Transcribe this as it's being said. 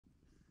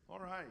All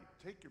right,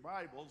 take your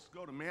Bibles,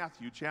 go to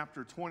Matthew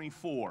chapter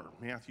 24.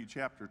 Matthew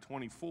chapter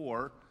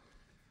 24,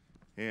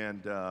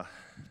 and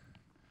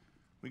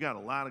we got a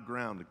lot of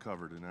ground to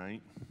cover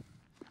tonight.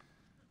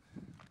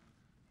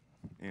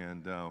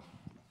 And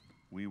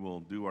we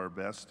will do our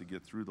best to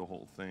get through the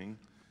whole thing.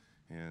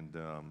 And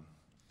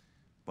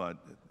but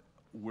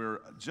we're,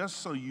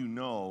 just so you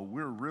know,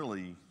 we're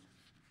really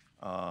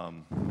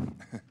kind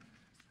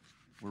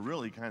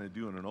of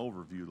doing an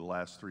overview the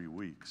last 3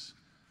 weeks.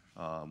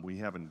 We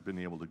haven't been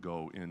able to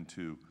go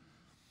into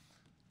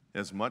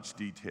as much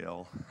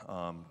detail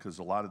because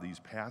a lot of these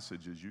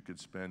passages you could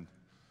spend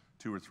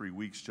 2 or 3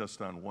 weeks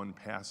just on one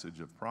passage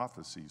of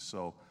prophecy.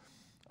 So,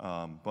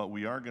 but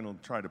we are going to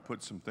try to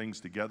put some things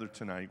together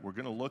tonight. We're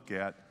going to look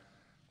at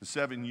the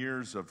 7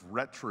 years of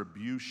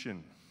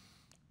retribution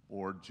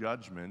or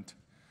judgment.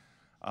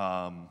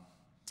 You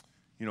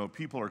know,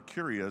 people are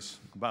curious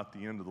about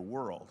the end of the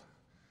world.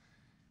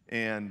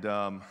 And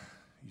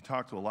you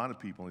talk to a lot of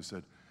people and they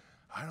said,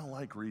 I don't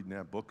like reading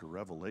that book of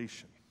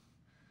Revelation,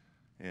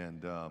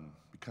 and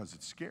because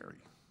it's scary,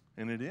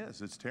 and it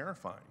is. It's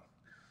terrifying,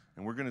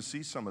 and we're going to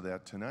see some of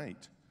that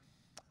tonight.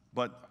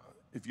 But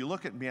if you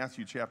look at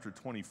Matthew chapter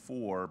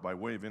 24, by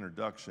way of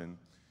introduction,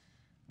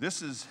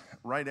 this is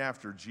right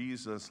after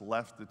Jesus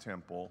left the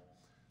temple.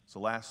 It's the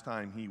last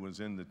time he was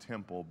in the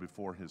temple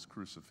before his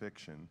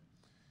crucifixion,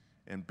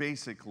 and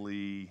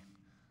basically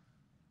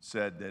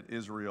said that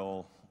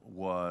Israel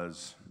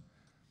was,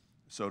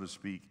 so to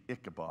speak,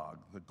 Ichabod.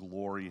 The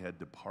glory had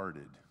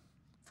departed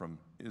from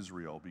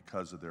Israel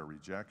because of their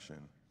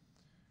rejection.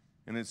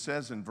 And it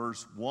says in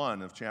verse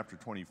 1 of chapter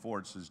 24,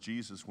 it says,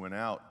 Jesus went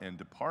out and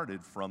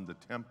departed from the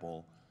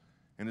temple,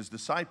 and his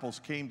disciples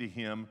came to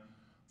him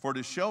for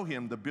to show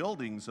him the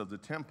buildings of the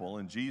temple.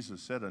 And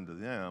Jesus said unto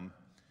them,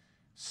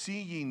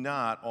 See ye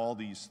not all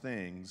these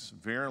things?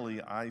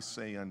 Verily I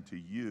say unto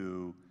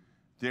you,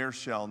 there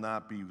shall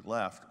not be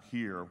left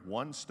here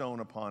one stone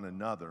upon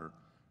another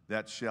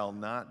that shall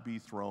not be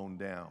thrown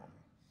down.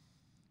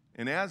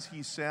 And as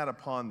he sat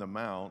upon the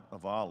Mount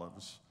of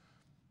Olives,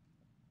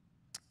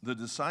 the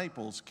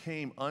disciples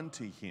came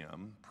unto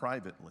him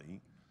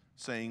privately,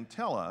 saying,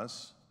 Tell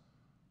us,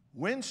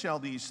 when shall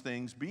these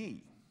things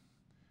be?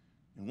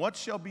 And what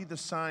shall be the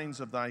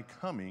signs of thy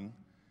coming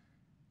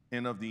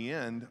and of the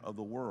end of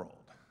the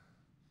world?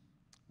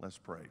 Let's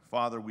pray.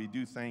 Father, we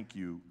do thank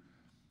you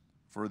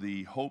for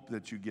the hope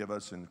that you give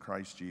us in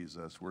Christ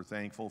Jesus. We're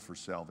thankful for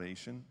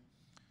salvation.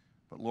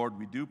 But Lord,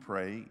 we do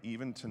pray,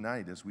 even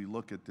tonight as we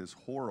look at this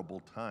horrible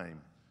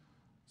time,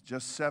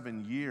 just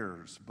 7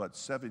 years, but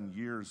 7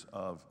 years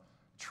of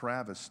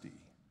travesty,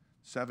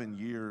 7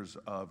 years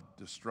of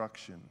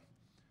destruction,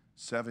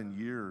 7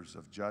 years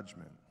of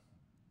judgment.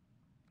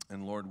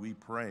 And Lord, we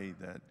pray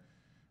that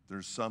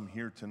there's some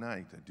here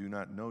tonight that do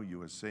not know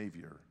you as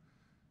Savior,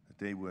 that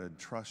they would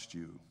trust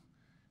you,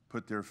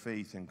 put their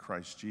faith in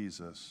Christ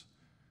Jesus,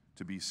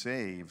 to be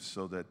saved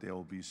so that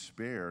they'll be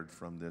spared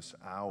from this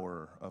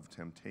hour of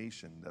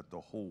temptation that the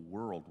whole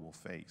world will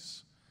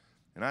face.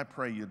 And I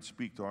pray you'd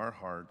speak to our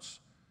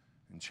hearts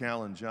and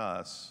challenge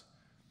us,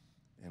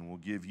 and we'll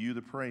give you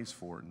the praise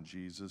for it in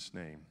Jesus'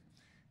 name.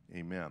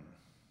 Amen.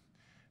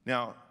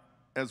 Now,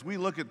 as we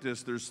look at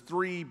this, there's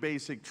 3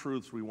 basic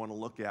truths we want to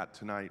look at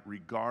tonight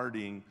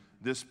regarding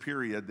this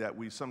period that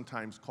we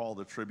sometimes call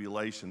the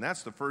tribulation.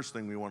 That's the first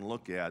thing we want to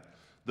look at,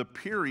 the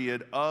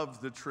period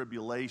of the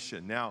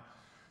tribulation. Now,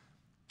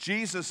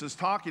 Jesus is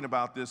talking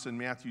about this in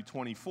Matthew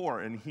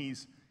 24, and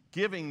he's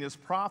giving this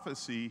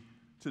prophecy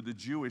to the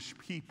Jewish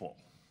people.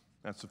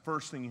 That's the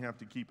first thing you have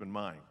to keep in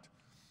mind.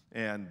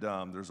 And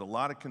there's a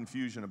lot of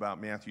confusion about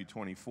Matthew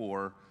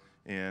 24,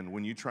 and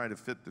when you try to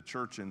fit the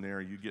church in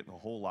there, you get in a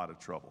whole lot of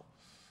trouble.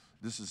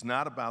 This is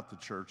not about the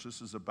church.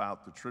 This is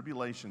about the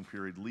tribulation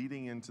period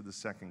leading into the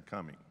second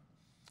coming.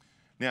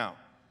 Now,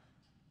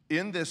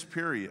 in this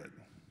period,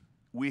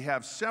 we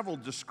have several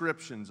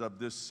descriptions of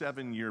this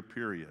 7-year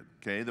period,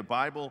 okay? The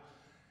Bible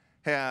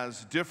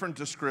has different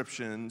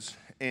descriptions,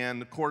 and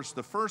of course,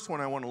 the first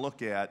one I want to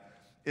look at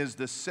is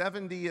the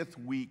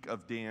 70th week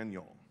of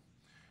Daniel.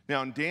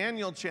 Now, in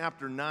Daniel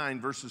chapter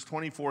 9, verses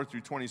 24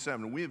 through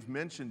 27, we have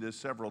mentioned this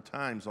several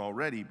times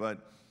already, but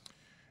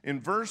in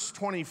verse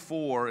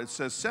 24, it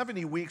says,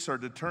 70 weeks are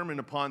determined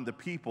upon the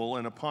people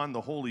and upon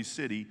the holy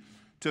city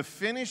to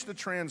finish the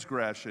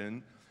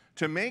transgression,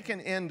 to make an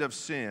end of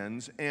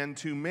sins, and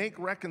to make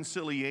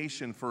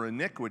reconciliation for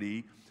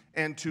iniquity,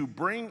 and to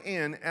bring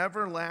in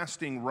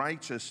everlasting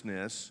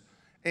righteousness,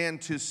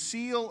 and to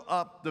seal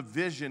up the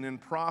vision and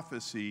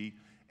prophecy,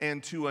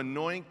 and to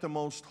anoint the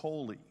most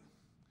holy.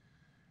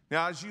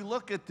 Now, as you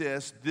look at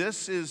this,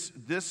 this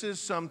is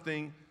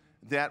something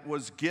that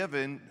was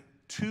given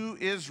to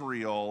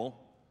Israel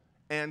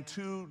and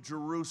to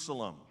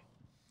Jerusalem.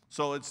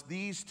 So it's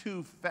these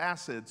 2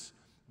 facets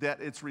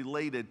that it's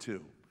related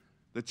to.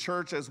 The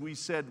church, as we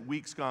said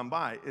weeks gone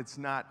by, it's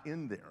not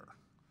in there,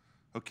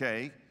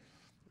 okay?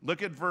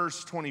 Look at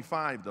verse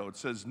 25, though. It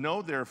says,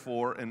 Know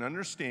therefore and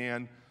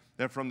understand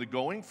that from the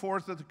going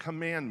forth of the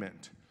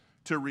commandment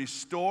to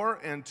restore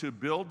and to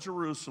build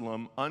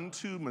Jerusalem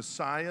unto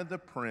Messiah the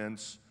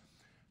Prince,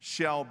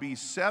 shall be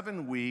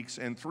 7 weeks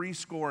and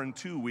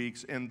 62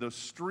 weeks, and the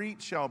street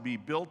shall be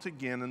built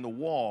again and the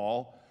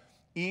wall,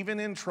 even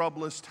in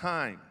troublous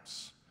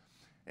times.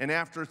 And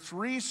after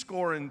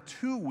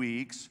 62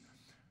 weeks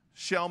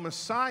shall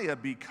Messiah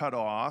be cut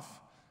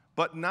off,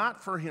 but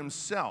not for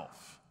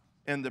himself.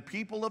 And the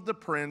people of the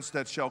prince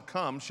that shall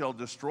come shall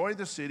destroy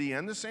the city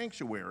and the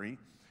sanctuary,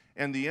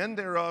 and the end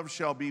thereof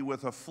shall be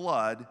with a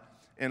flood,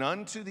 and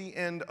unto the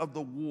end of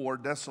the war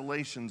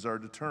desolations are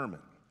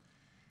determined.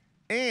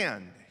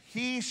 And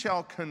he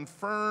shall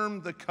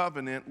confirm the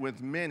covenant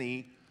with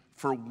many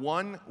for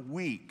 1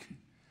 week,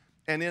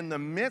 and in the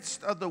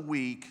midst of the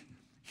week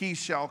he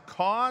shall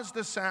cause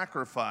the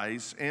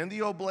sacrifice and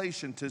the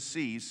oblation to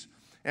cease,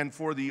 and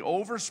for the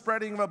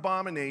overspreading of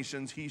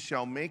abominations he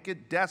shall make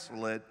it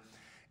desolate,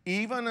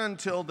 even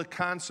until the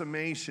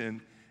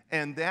consummation,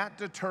 and that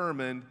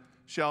determined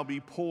shall be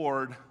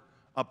poured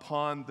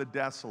upon the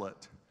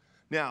desolate.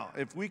 Now,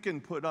 if we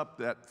can put up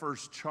that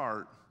first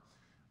chart,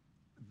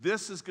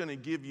 this is going to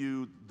give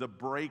you the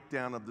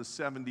breakdown of the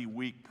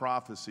 70-week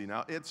prophecy.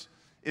 Now,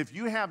 if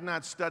you have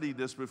not studied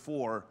this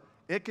before,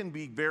 it can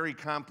be very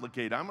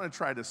complicated. I'm going to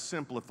try to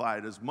simplify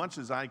it as much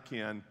as I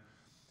can,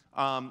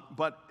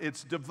 but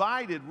it's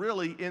divided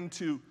really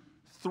into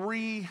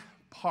 3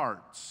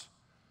 parts,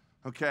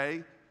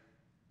 okay?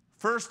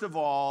 First of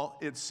all,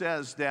 it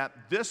says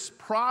that this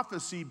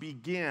prophecy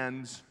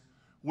begins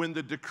when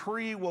the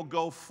decree will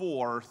go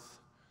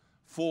forth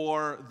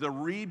for the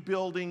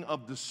rebuilding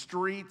of the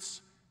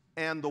streets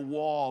and the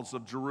walls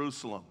of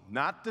Jerusalem,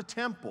 not the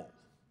temple.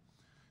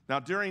 Now,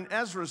 during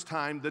Ezra's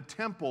time, the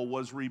temple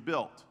was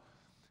rebuilt.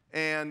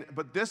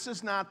 But this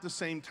is not the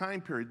same time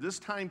period. This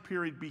time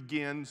period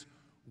begins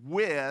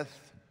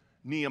with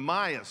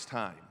Nehemiah's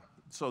time.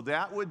 So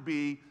that would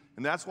be,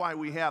 and that's why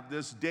we have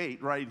this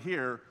date right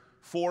here,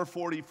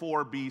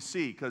 444 BC,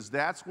 because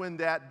that's when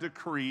that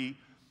decree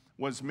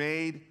was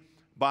made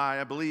by,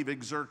 I believe,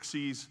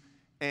 Xerxes,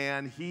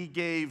 and he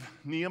gave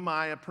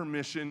Nehemiah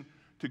permission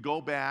to go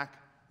back,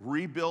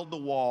 rebuild the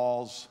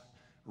walls,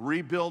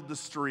 rebuild the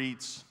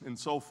streets, and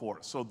so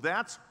forth. So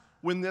that's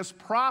when this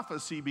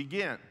prophecy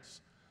begins.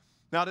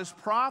 Now, this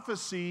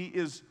prophecy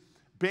is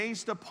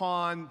based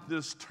upon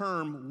this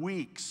term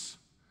weeks.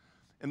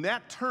 And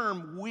that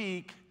term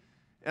week,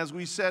 as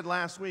we said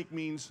last week,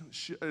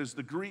 is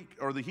the Greek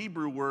or the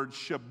Hebrew word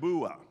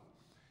Shabua.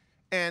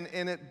 And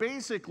it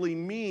basically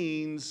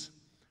means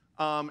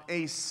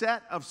a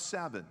set of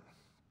 7.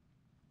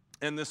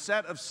 And the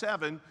set of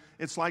 7,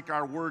 it's like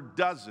our word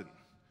dozen.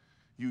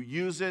 You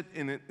use it,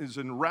 and it is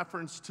in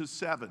reference to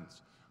 7s.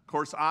 Of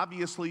course,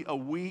 obviously, a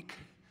week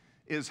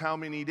is how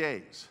many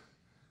days?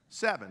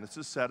 7. It's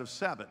a set of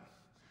 7.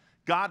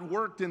 God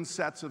worked in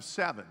sets of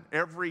 7.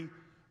 Every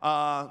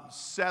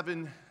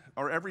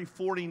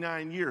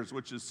 49 years,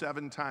 which is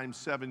 7 times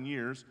 7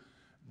 years,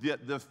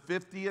 the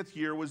 50th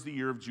year was the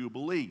year of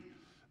Jubilee.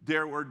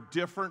 There were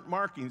different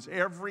markings.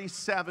 Every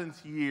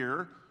 7th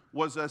year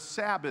was a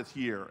Sabbath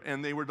year,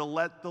 and they were to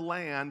let the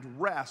land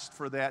rest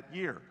for that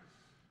year.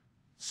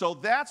 So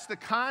that's the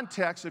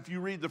context. If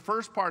you read the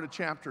first part of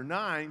chapter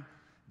 9,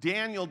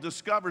 Daniel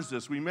discovers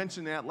this. We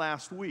mentioned that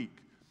last week.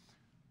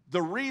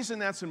 The reason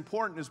that's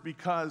important is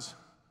because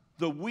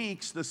the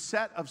weeks, the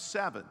set of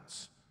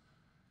 7s,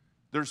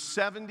 there's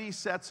 70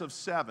 sets of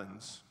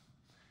 7s,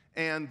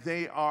 and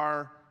they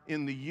are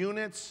in the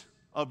units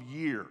of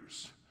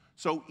years.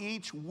 So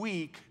each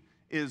week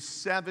is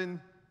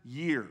 7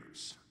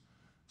 years.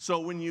 So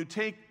when you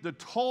take the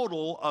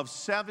total of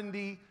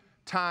 70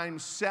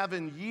 times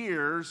 7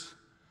 years,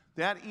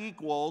 that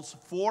equals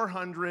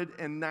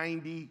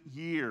 490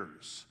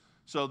 years.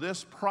 So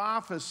this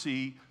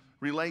prophecy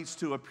relates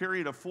to a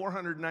period of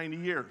 490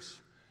 years.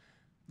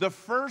 The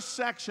first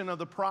section of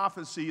the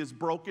prophecy is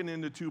broken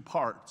into 2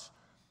 parts.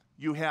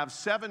 You have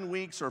 7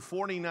 weeks or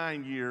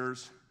 49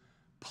 years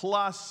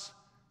plus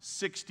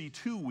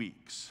 62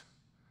 weeks.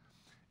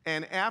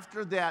 And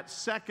after that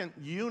second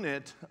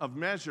unit of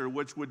measure,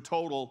 which would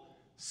total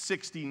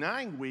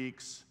 69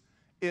 weeks,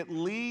 it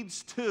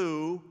leads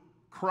to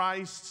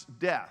Christ's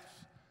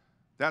death.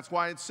 That's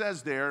why it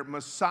says there,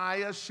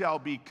 Messiah shall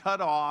be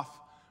cut off,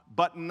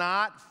 but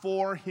not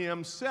for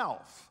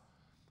himself.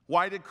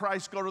 Why did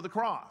Christ go to the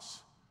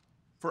cross?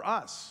 For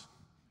us.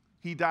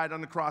 He died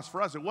on the cross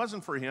for us. It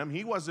wasn't for him.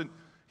 He wasn't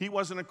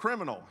a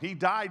criminal. He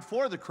died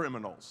for the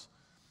criminals.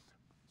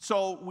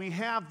 So we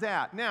have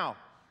that. Now,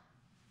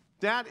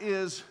 that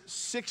is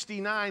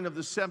 69 of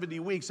the 70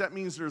 weeks. That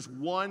means there's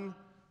 1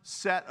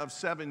 set of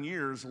 7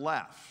 years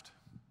left.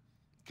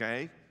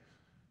 Okay?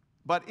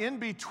 But in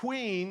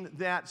between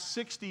that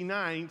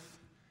 69th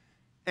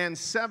and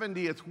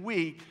 70th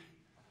week,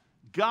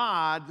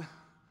 God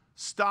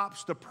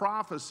stops the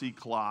prophecy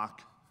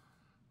clock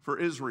for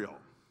Israel.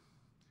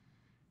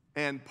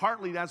 And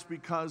partly that's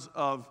because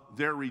of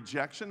their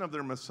rejection of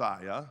their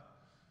Messiah.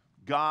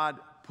 God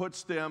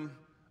puts them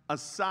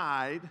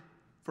aside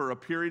for a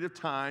period of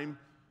time,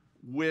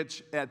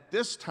 which at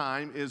this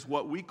time is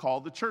what we call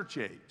the church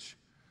age.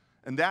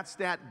 And that's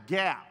that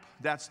gap.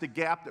 That's the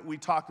gap that we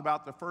talked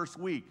about the first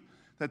week,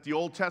 that the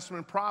Old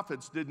Testament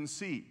prophets didn't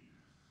see.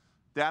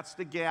 That's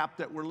the gap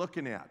that we're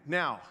looking at.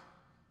 Now,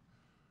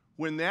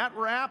 when that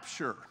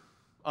rapture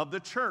of the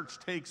church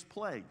takes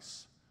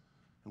place,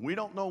 and we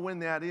don't know when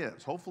that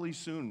is, hopefully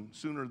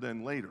sooner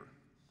than later,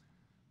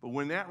 but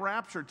when that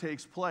rapture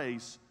takes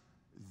place,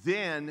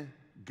 then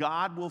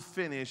God will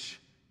finish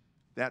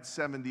that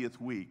 70th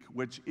week,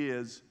 which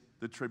is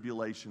the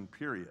tribulation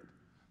period,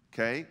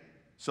 okay?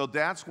 So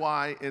that's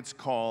why it's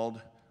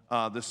called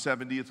the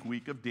 70th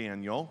week of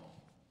Daniel.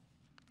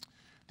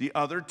 The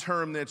other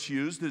term that's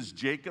used is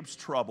Jacob's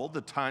trouble,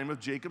 the time of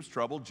Jacob's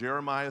trouble,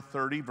 Jeremiah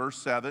 30,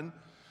 verse 7.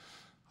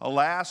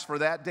 Alas, for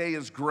that day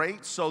is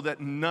great, so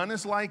that none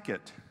is like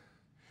it.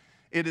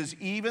 It is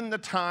even the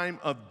time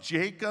of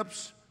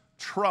Jacob's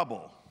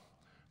trouble,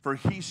 for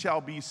he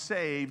shall be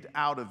saved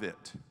out of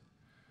it.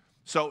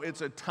 So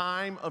it's a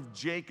time of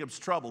Jacob's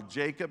trouble.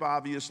 Jacob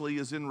obviously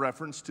is in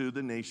reference to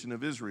the nation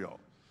of Israel.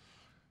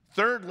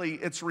 Thirdly,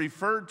 it's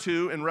referred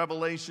to in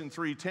Revelation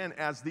 3:10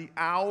 as the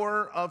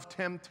hour of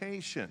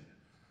temptation,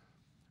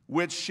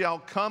 which shall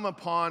come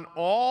upon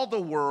all the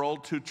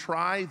world to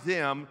try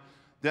them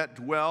that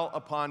dwell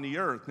upon the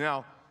earth.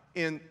 Now,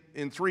 in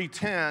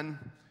 3:10,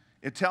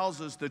 it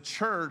tells us the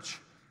church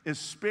is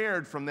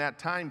spared from that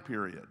time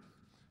period.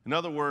 In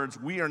other words,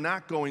 we are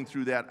not going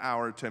through that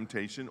hour of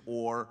temptation,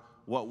 or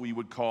what we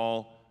would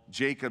call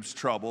Jacob's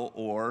trouble,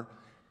 or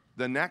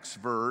the next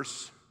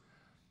verse,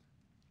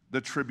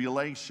 the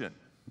tribulation.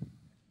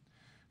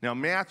 Now,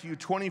 Matthew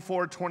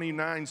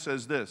 24:29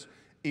 says this,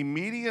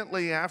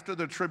 immediately after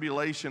the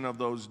tribulation of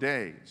those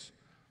days.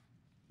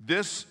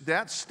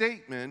 That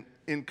statement,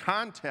 in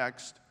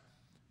context,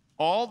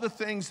 all the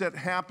things that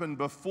happened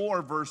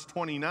before verse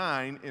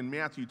 29 in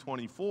Matthew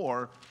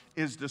 24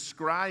 is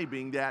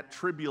describing that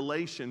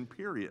tribulation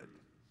period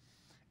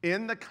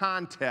in the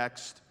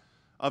context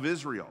of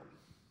Israel.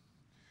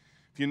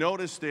 If you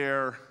notice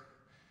there,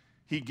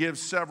 he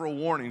gives several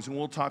warnings, and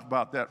we'll talk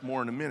about that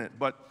more in a minute.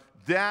 But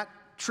that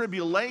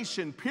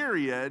tribulation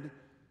period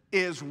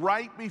is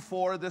right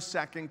before the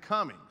second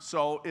coming.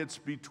 So it's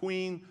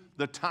between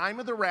the time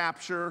of the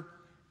rapture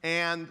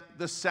and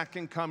the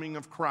second coming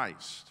of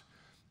Christ.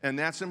 And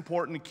that's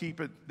important to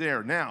keep it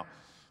there. Now,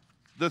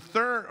 the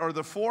third or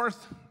the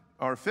fourth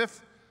or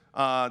fifth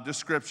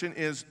description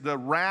is the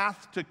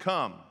wrath to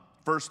come.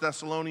 1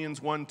 Thessalonians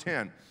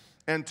 1:10.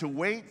 And to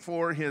wait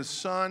for his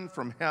Son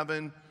from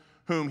heaven,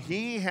 whom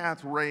he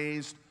hath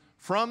raised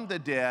from the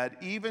dead,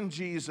 even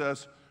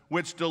Jesus,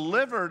 which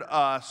delivered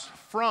us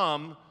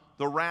from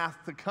the wrath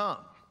to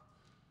come.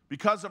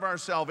 Because of our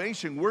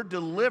salvation, we're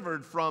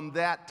delivered from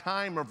that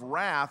time of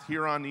wrath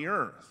here on the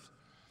earth.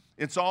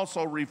 It's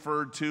also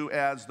referred to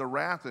as the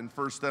wrath in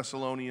 1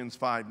 Thessalonians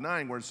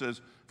 5:9, where it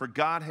says, for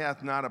God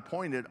hath not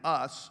appointed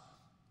us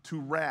to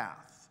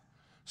wrath.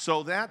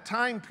 So that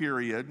time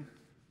period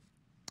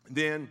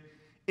then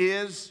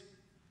is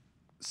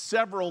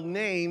several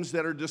names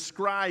that are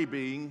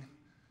describing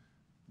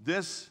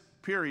this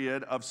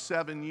period of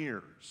 7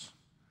 years.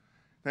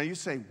 Now you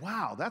say,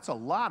 wow, that's a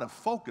lot of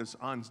focus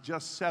on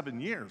just 7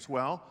 years.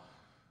 Well,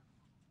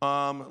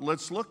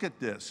 let's look at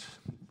this.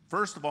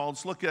 First of all,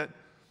 let's look at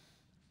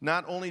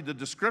not only the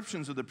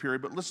descriptions of the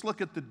period, but let's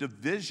look at the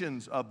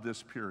divisions of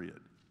this period,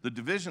 the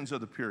divisions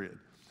of the period.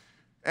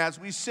 As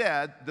we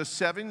said, the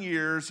 7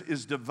 years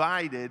is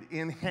divided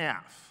in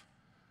half,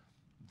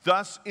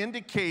 thus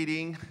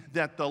indicating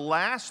that the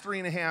last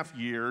 3.5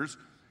 years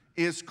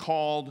is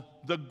called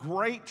the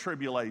Great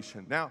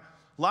Tribulation. Now,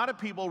 a lot of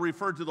people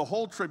refer to the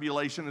whole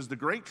tribulation as the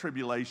Great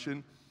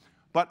Tribulation,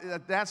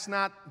 but that's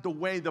not the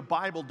way the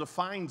Bible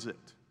defines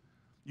it.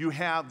 You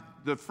have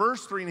the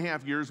first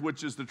 3.5 years,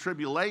 which is the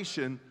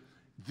tribulation.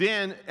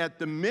 Then at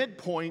the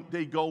midpoint,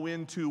 they go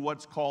into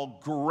what's called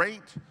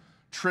Great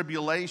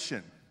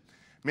Tribulation.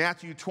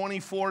 Matthew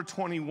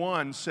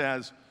 24:21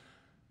 says,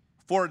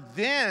 for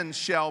then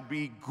shall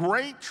be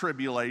great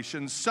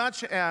tribulation,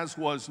 such as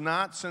was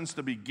not since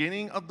the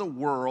beginning of the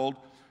world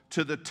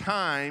to the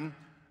time,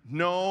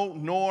 no,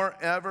 nor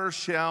ever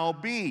shall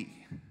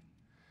be.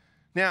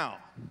 Now,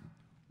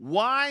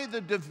 why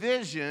the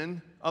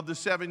division of the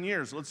 7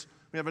 years?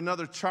 We have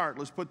another chart.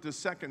 Let's put this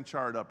second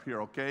chart up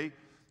here, okay?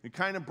 We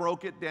kind of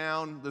broke it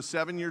down, the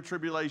 7-year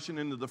tribulation,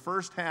 into the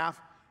first half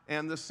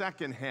and the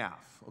second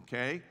half,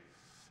 okay?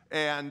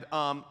 And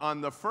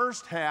on the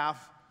first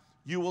half,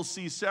 you will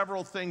see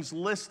several things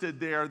listed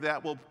there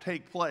that will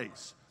take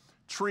place.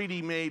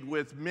 Treaty made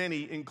with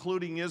many,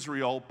 including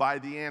Israel, by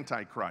the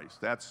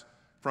Antichrist. That's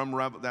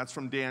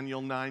from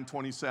Daniel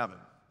 9:27.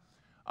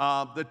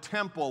 The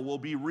temple will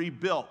be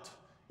rebuilt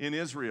in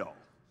Israel.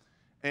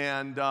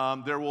 And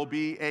there will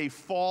be a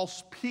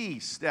false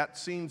peace that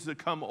seems to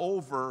come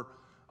over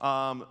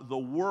the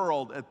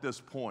world at this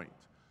point.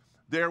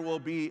 There will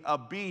be a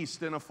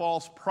beast and a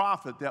false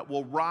prophet that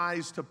will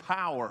rise to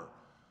power.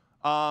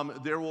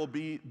 There will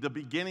be the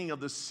beginning of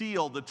the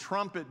seal, the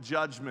trumpet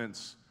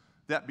judgments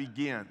that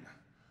begin.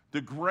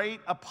 The great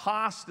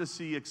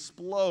apostasy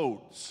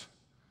explodes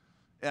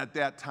at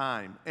that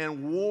time,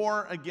 and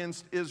war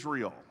against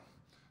Israel.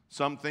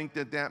 Some think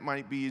that that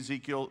might be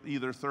Ezekiel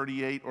either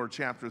 38 or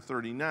chapter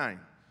 39.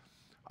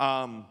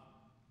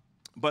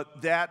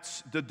 But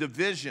that's the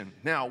division.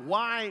 Now,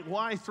 why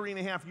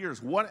 3.5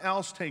 years? What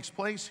else takes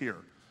place here?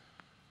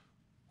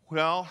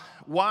 Well,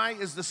 why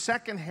is the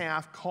second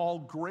half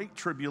called Great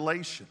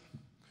Tribulation?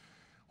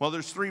 Well,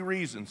 there's 3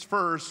 reasons.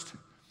 First,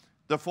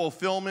 the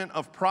fulfillment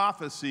of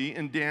prophecy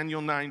in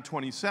Daniel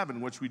 9:27,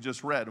 which we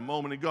just read a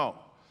moment ago,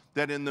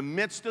 that in the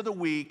midst of the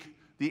week,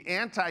 the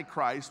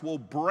Antichrist will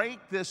break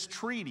this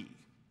treaty,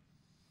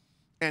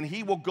 and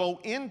he will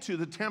go into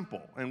the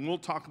temple. And we'll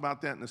talk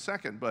about that in a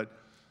second. But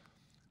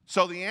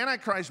so the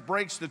Antichrist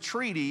breaks the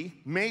treaty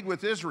made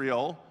with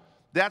Israel.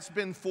 That's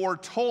been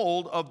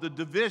foretold of the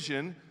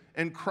division,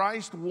 and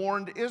Christ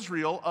warned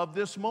Israel of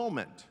this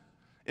moment.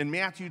 In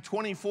Matthew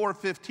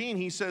 24:15,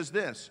 he says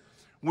this,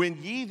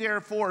 "When ye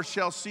therefore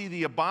shall see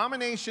the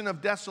abomination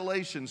of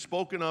desolation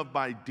spoken of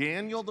by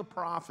Daniel the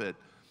prophet,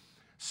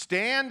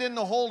 stand in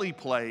the holy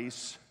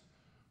place,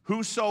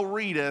 whoso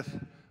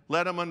readeth,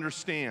 let him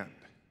understand."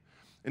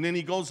 And then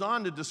he goes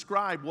on to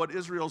describe what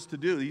Israel's to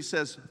do. He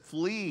says,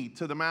 flee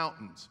to the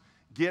mountains.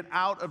 Get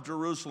out of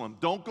Jerusalem.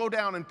 Don't go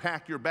down and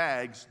pack your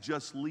bags,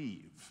 just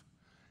leave.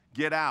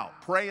 Get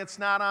out. Pray it's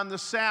not on the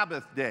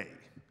Sabbath day.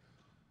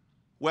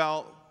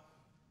 Well,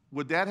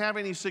 would that have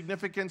any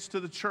significance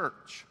to the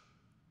church?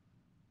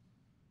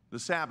 The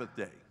Sabbath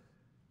day.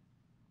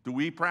 Do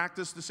we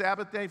practice the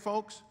Sabbath day,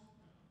 folks?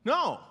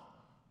 No.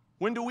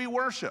 When do we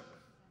worship?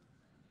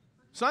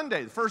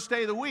 Sunday, the first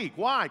day of the week.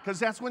 Why? Because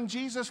that's when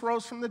Jesus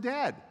rose from the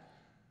dead.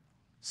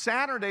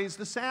 Saturday's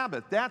the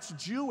Sabbath. That's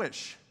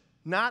Jewish,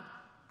 not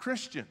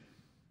Christian.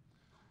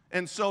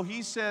 And so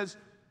he says,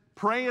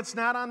 pray it's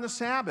not on the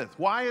Sabbath.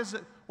 Why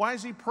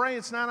does he pray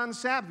it's not on the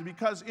Sabbath?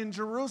 Because in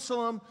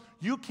Jerusalem,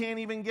 you can't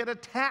even get a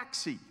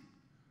taxi.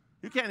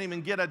 You can't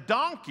even get a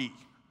donkey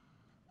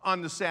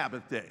on the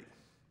Sabbath day.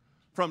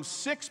 From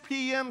 6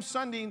 p.m.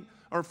 Sunday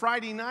or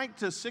Friday night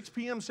to 6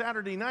 p.m.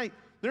 Saturday night,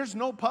 there's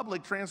no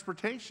public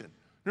transportation.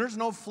 There's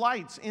no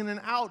flights in and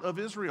out of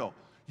Israel.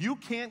 You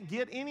can't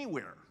get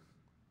anywhere.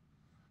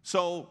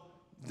 So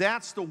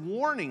that's the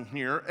warning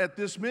here at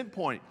this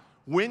midpoint.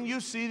 When you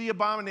see the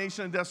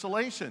abomination of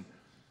desolation,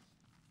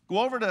 go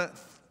over to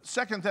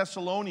 2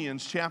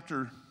 Thessalonians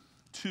chapter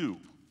 2.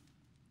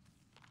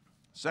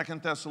 2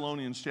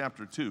 Thessalonians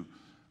chapter 2.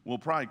 We'll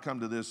probably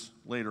come to this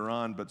later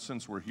on, but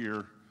since we're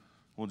here,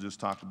 we'll just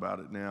talk about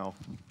it now.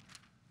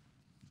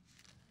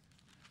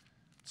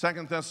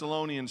 2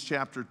 Thessalonians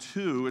chapter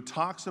 2, it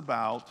talks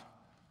about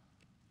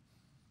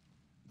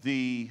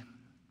the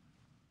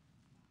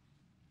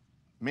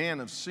man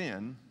of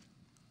sin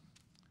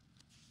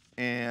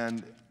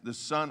and the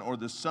son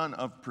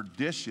of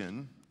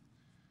perdition.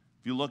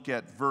 If you look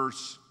at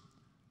verse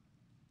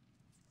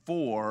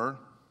 4,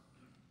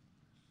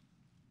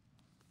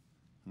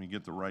 let me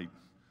get the right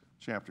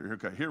chapter here.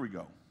 Okay, here we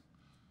go.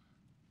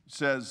 It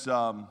says,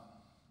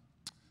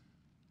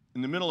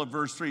 in the middle of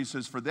verse 3, it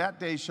says, "For that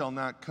day shall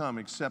not come,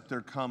 except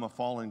there come a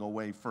falling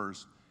away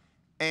first,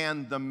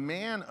 and the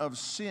man of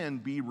sin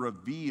be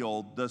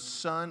revealed, the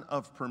son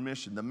of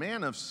permission." The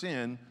man of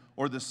sin,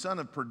 or the son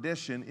of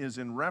perdition, is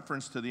in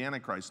reference to the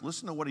Antichrist.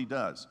 Listen to what he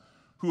does.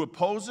 "Who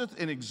opposeth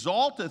and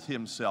exalteth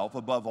himself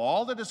above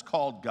all that is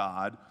called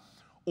God,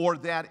 or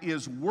that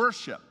is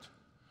worshipped,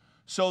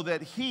 so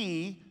that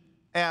he,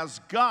 as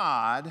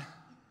God,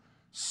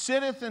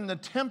 sitteth in the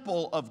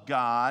temple of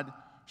God,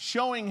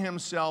 showing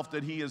himself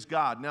that he is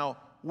God." Now,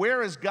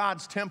 where is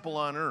God's temple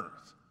on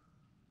earth?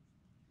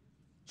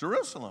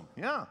 Jerusalem,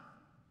 yeah,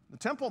 the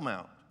Temple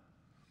Mount.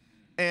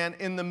 And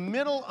in the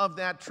middle of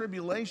that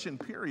tribulation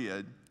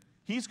period,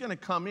 he's going to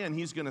come in,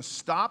 he's going to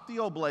stop the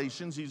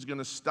oblations, he's going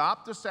to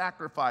stop the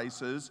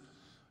sacrifices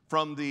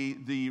from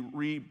the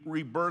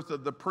rebirth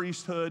of the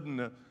priesthood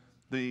and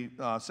the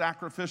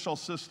sacrificial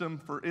system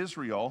for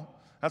Israel.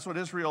 That's what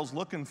Israel's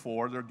looking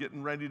for. They're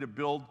getting ready to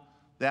build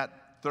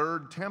that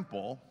third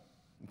temple.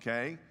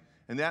 Okay,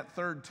 and that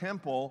third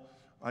temple,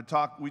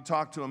 we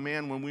talked to a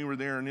man when we were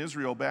there in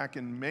Israel back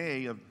in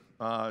May of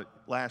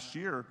last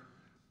year,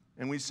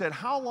 and we said,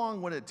 how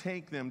long would it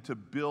take them to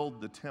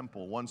build the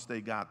temple once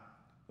they got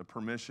the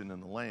permission in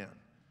the land?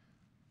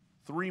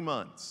 3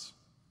 months.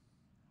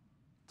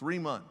 3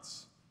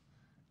 months.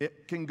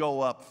 It can go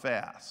up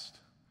fast.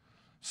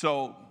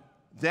 So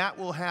that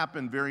will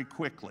happen very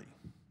quickly.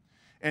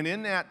 And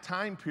in that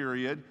time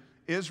period,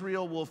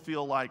 Israel will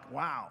feel like,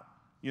 wow,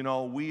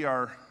 we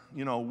are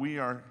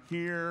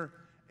here,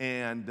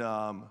 and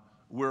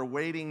we're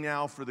waiting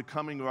now for the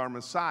coming of our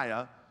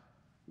Messiah.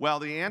 Well,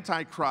 the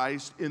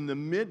Antichrist, in the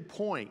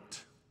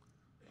midpoint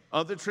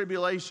of the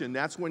tribulation,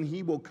 that's when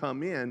he will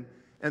come in.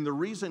 And the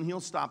reason he'll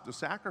stop the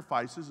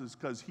sacrifices is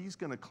because he's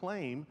going to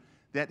claim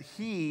that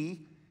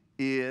he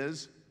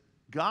is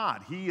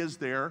God. He is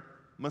their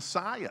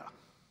Messiah.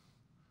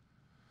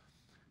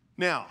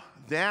 Now,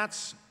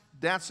 that's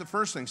the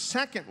first thing.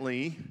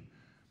 Secondly,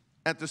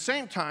 at the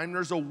same time,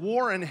 there's a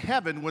war in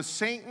heaven with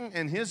Satan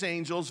and his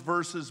angels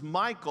versus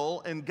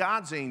Michael and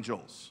God's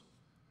angels.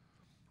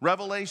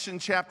 Revelation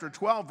chapter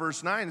 12,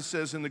 verse 9, it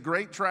says, "And the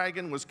great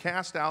dragon was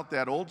cast out,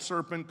 that old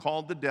serpent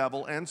called the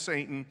devil and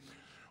Satan,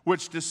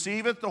 which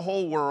deceiveth the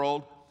whole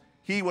world.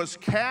 he was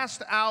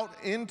cast out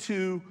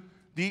into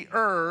the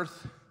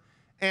earth,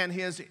 and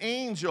his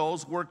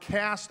angels were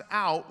cast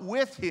out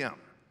with him.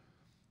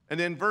 And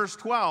in verse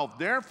 12,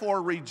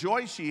 therefore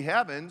rejoice, ye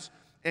heavens,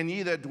 and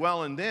ye that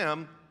dwell in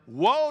them.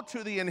 Woe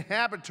to the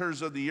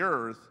inhabitants of the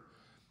earth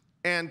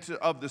and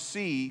of the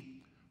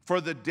sea,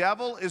 for the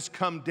devil is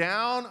come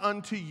down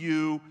unto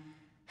you,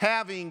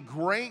 having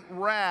great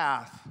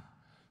wrath,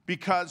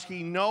 because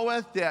he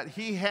knoweth that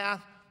he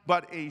hath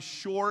but a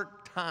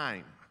short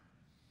time.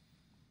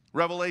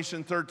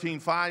 Revelation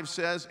 13:5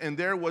 says, and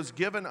there was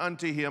given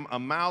unto him a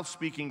mouth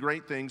speaking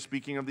great things,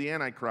 speaking of the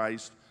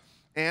Antichrist,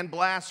 and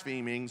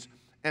blasphemings,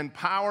 and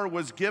power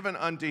was given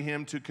unto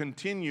him to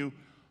continue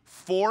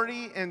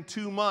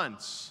 42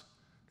 months.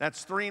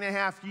 That's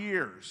 3.5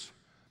 years.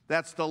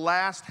 That's the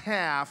last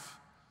half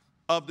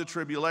of the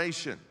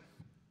tribulation.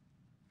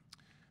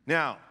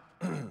 Now,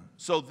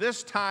 so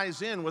this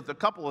ties in with a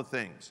couple of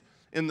things.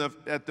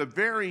 At the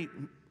very,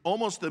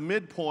 almost the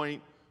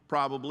midpoint,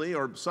 probably,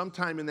 or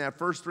sometime in that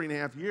first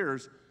 3.5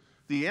 years,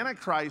 the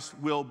Antichrist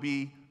will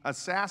be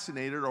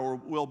assassinated or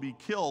will be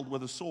killed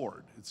with a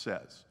sword, it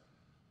says.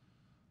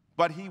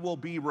 But he will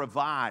be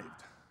revived,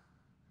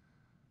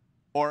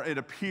 or it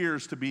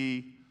appears to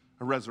be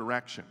a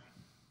resurrection.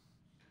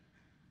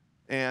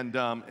 And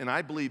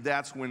I believe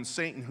that's when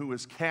Satan, who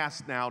is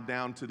cast now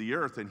down to the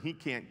earth, and he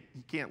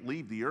can't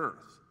leave the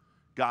earth.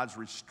 God's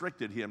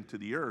restricted him to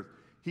the earth.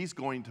 He's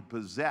going to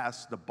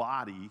possess the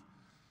body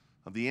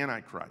of the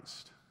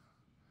Antichrist.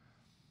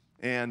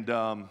 And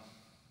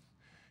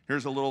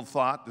here's a little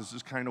thought. This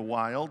is kind of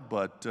wild,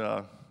 but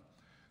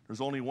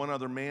there's only one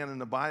other man in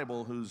the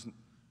Bible who's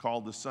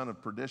called the son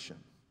of perdition.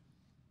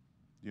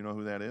 Do you know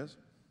who that is?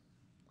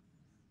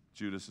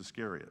 Judas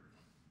Iscariot.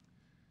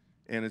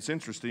 And it's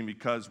interesting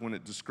because when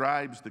it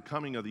describes the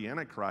coming of the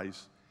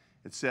Antichrist,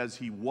 it says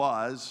he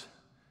was,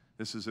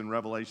 this is in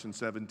Revelation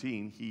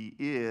 17, he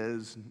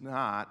is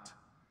not,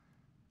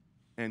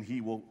 and he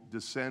will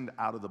descend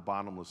out of the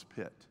bottomless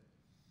pit.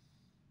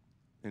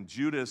 And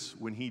Judas,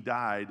 when he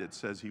died, it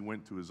says he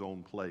went to his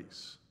own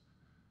place,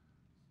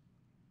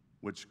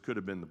 which could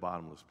have been the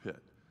bottomless pit.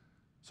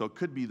 So it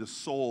could be the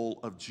soul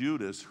of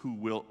Judas who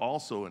will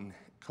also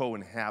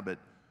co-inhabit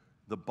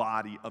the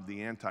body of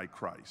the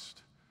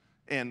Antichrist.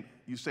 And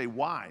you say,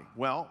 why?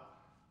 Well,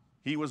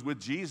 he was with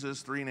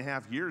Jesus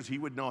 3.5 years. He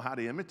would know how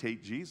to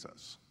imitate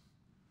Jesus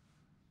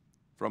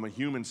from a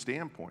human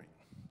standpoint.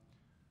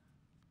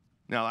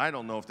 Now, I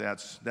don't know if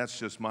that's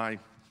just my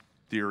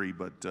theory,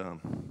 but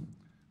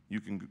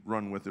you can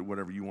run with it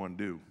whatever you want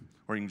to do,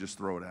 or you can just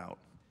throw it out.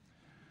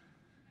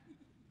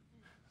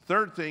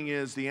 Third thing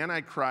is the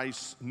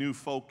Antichrist's new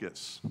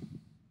focus.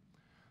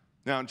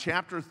 Now, in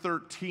chapter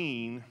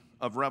 13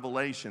 of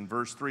Revelation,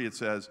 verse 3, it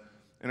says,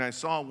 and I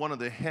saw one of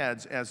the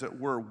heads, as it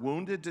were,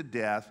 wounded to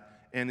death,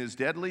 and his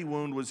deadly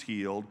wound was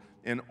healed,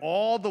 and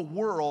all the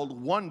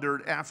world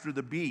wondered after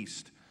the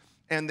beast.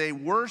 And they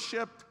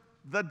worshiped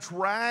the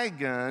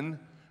dragon,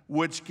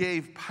 which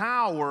gave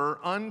power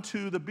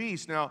unto the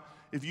beast. Now,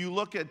 if you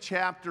look at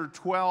chapter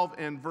 12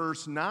 and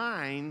verse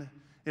 9,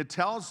 it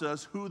tells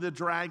us who the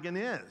dragon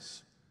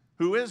is.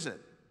 Who is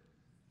it?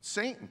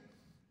 Satan.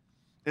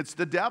 It's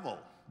the devil.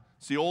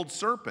 It's the old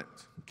serpent,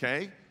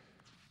 okay?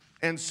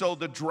 And so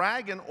the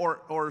dragon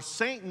or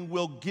Satan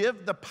will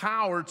give the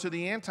power to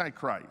the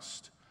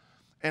Antichrist.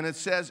 And it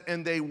says,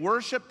 and they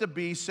worship the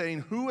beast,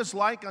 saying, who is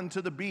like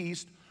unto the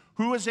beast?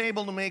 Who is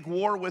able to make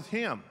war with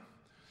him?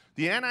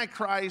 The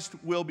Antichrist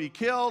will be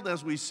killed,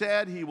 as we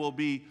said. He will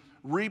be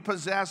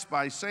repossessed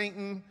by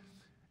Satan.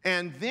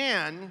 And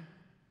then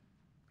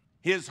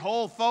his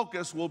whole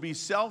focus will be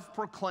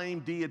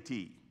self-proclaimed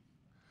deity.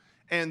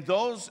 And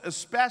those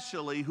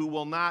especially who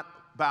will not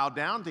bow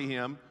down to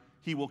him,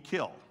 he will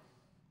kill.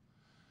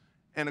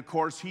 And of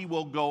course, he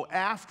will go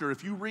after,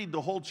 if you read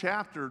the whole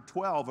chapter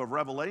 12 of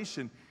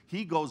Revelation,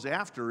 he goes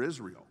after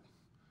Israel.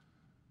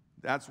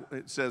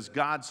 It says,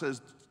 God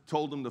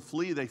told them to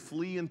flee. They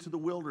flee into the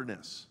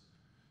wilderness.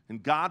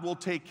 And God will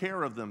take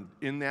care of them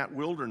in that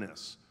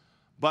wilderness.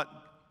 But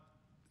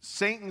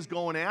Satan's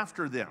going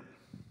after them.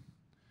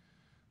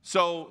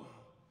 So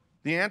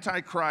the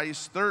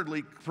Antichrist,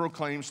 thirdly,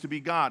 proclaims to be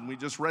God. And we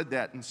just read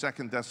that in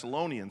 2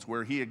 Thessalonians,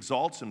 where he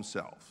exalts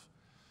himself.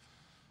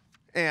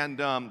 And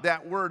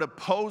that word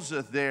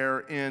opposeth there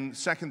in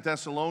 2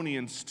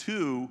 Thessalonians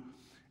 2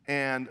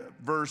 and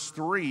verse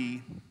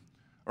 3,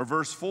 or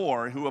verse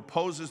 4, who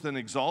opposes and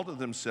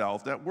exalteth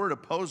himself. That word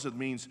opposeth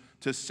means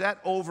to set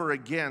over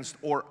against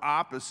or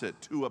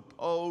opposite, to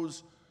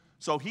oppose.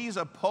 So he's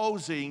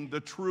opposing the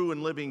true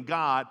and living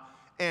God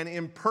and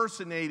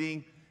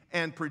impersonating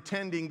and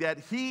pretending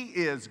that he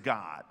is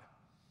God.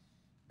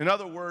 In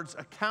other words,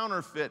 a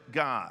counterfeit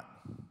God.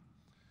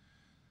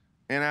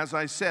 And as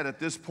I said, at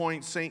this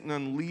point, Satan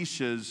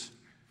unleashes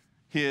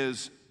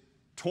his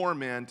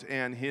torment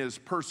and his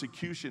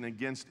persecution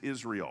against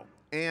Israel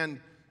and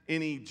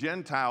any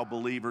Gentile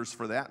believers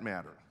for that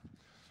matter.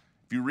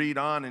 If you read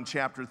on in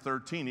chapter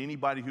 13,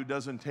 anybody who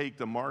doesn't take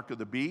the mark of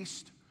the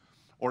beast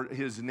or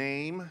his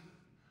name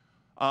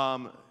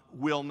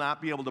will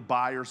not be able to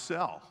buy or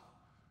sell.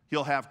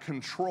 He'll have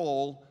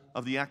control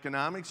of the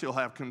economics, he'll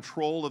have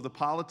control of the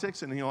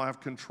politics, and he'll have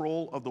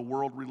control of the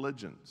world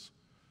religions.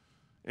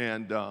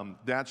 And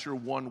that's your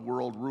one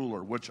world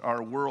ruler, which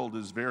our world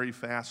is very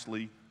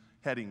fastly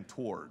heading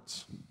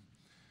towards.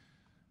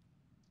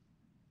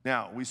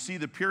 Now, we see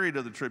the period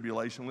of the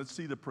tribulation. Let's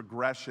see the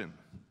progression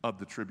of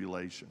the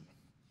tribulation.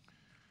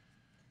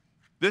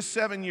 This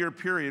 7-year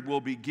period will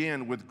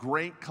begin with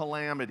great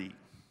calamity,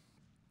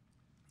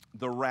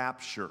 the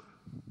rapture.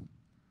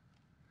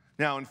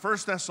 Now, in 1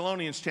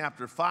 Thessalonians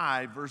chapter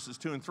 5, verses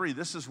 2 and 3,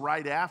 this is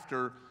right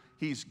after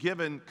he's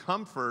given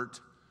comfort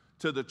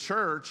to the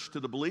church, to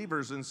the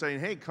believers, and saying,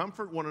 hey,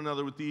 comfort one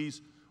another with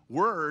these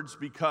words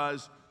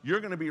because you're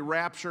going to be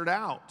raptured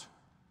out.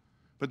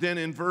 But then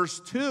in verse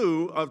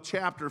 2 of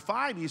chapter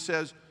 5, he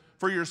says,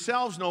 for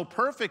yourselves know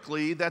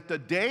perfectly that the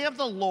day of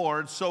the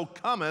Lord so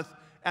cometh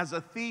as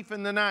a thief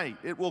in the night.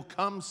 It will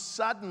come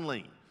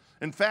suddenly.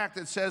 In fact,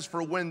 it says,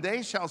 for when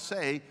they shall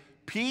say,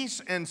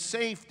 peace and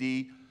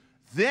safety,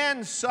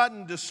 then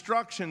sudden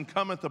destruction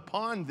cometh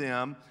upon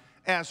them,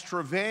 as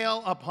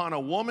travail upon a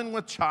woman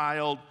with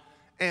child,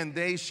 and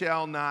they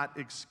shall not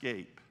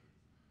escape.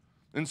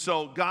 And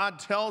so God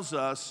tells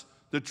us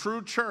the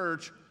true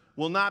church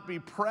will not be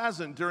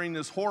present during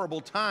this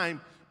horrible time,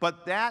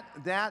 but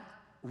that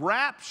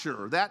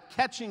rapture, that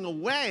catching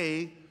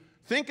away,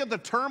 think of the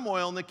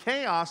turmoil and the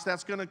chaos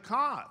that's going to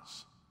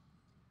cause.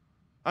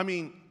 I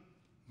mean,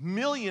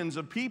 millions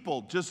of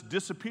people just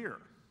disappear.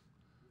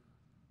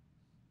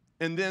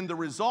 And then the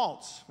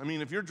results, I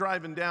mean, if you're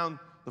driving down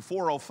the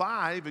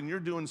 405 and you're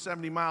doing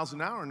 70 miles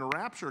an hour and the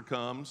rapture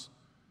comes,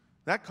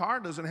 that car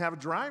doesn't have a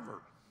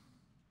driver.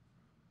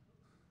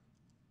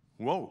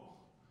 Whoa.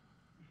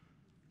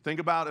 Think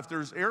about if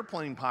there's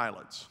airplane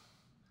pilots.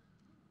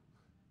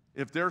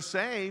 If they're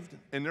saved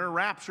and they're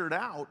raptured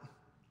out,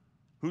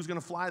 who's going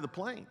to fly the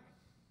plane?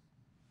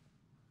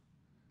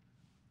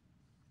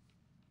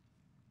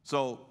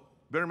 So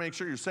better make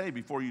sure you're saved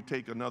before you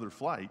take another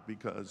flight,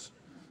 because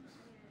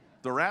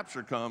the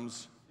rapture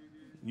comes,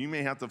 you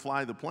may have to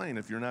fly the plane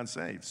if you're not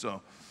saved.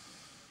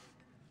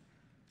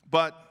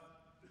 But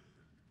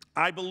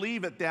I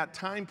believe at that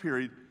time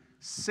period,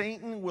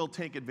 Satan will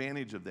take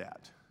advantage of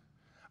that.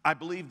 I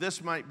believe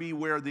this might be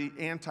where the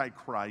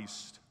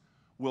Antichrist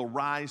will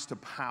rise to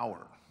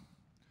power.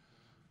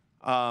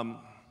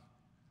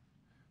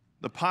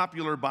 The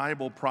popular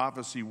Bible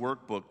prophecy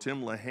workbook,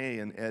 Tim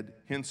LaHaye and Ed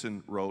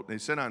Hinson wrote, they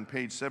said on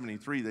page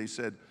 73, they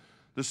said,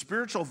 the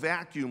spiritual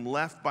vacuum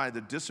left by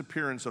the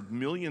disappearance of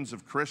millions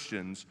of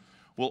Christians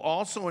will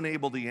also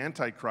enable the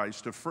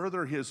Antichrist to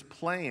further his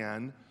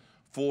plan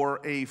for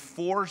a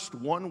forced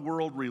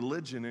one-world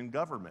religion and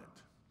government.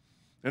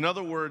 In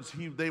other words,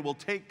 they will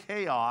take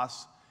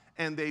chaos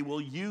and they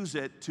will use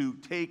it to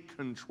take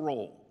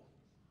control.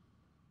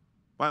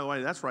 By the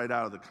way, that's right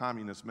out of the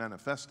Communist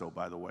Manifesto,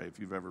 by the way, if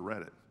you've ever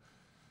read it.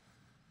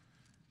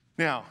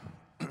 Now,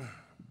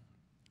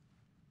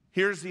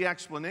 here's the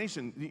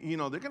explanation. You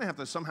know, they're going to have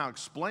to somehow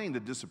explain the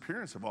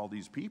disappearance of all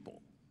these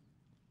people.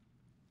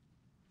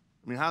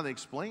 I mean, how do they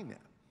explain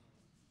that?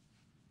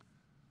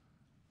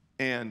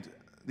 And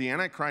the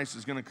Antichrist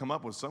is going to come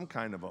up with some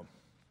kind of an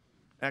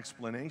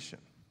explanation.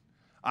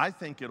 I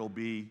think it'll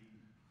be,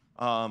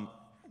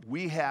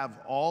 we have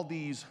all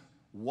these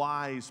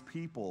wise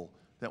people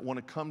that want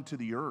to come to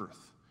the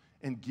earth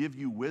and give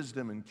you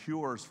wisdom and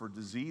cures for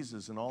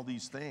diseases and all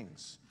these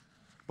things.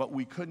 But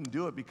we couldn't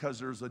do it because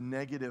there's a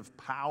negative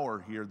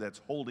power here that's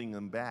holding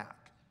them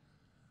back.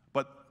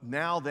 But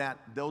now that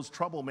those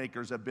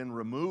troublemakers have been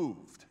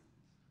removed,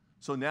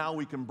 so now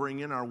we can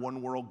bring in our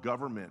one world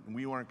government, and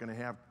we aren't going to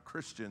have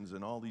Christians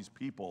and all these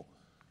people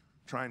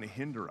trying to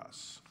hinder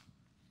us.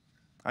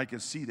 I can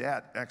see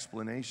that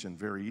explanation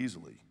very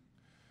easily.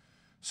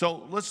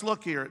 So let's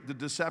look here at the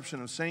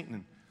deception of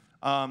Satan.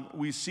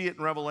 We see it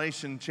in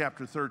Revelation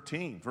chapter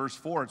 13, verse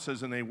 4. It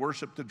says, and they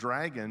worshiped the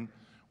dragon,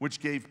 which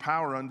gave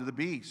power unto the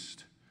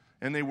beast.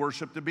 And they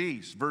worshiped the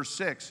beast. Verse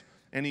 6,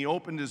 and he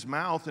opened his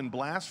mouth in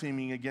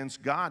blaspheming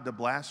against God, to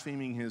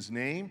blaspheming his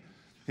name,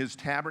 his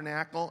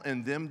tabernacle,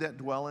 and them that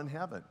dwell in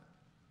heaven.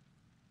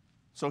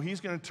 So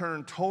he's going to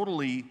turn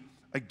totally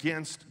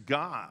against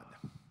God,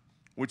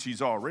 which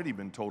he's already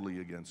been totally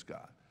against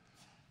God.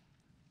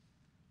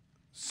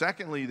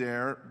 Secondly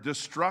there,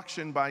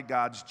 destruction by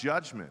God's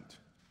judgment.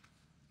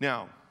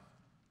 Now,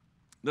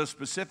 the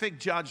specific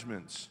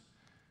judgments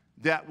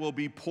that will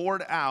be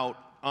poured out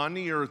on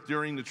the earth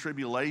during the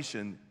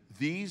tribulation,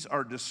 these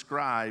are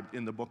described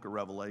in the book of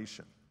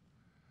Revelation.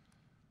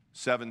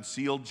 7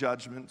 sealed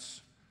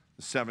judgments,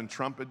 the 7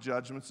 trumpet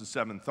judgments, the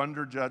 7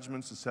 thunder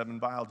judgments, the 7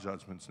 vial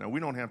judgments. Now,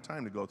 we don't have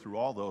time to go through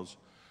all those,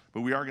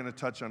 but we are going to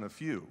touch on a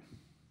few.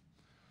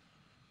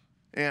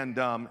 And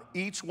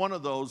each one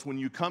of those, when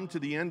you come to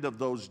the end of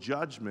those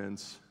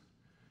judgments,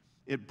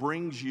 it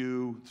brings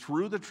you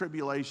through the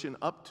tribulation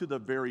up to the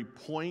very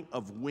point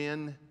of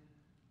when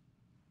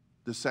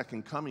the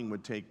second coming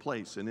would take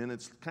place. And then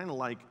it's kind of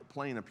like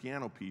playing a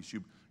piano piece.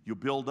 You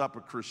build up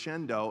a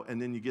crescendo,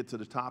 and then you get to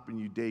the top and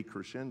you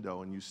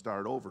decrescendo, and you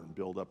start over and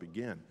build up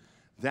again.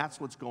 That's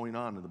what's going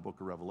on in the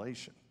book of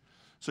Revelation.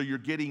 So you're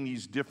getting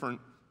these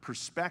different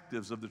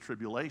perspectives of the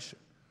tribulation.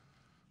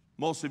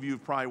 Most of you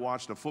have probably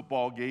watched a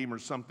football game or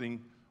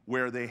something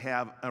where they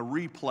have a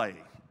replay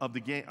of the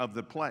game, of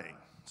the play.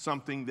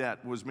 Something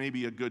that was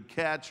maybe a good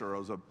catch or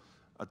was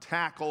a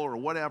tackle or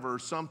whatever,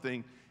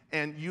 something,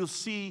 and you'll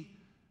see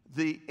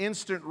the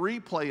instant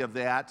replay of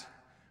that,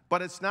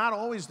 but it's not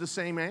always the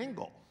same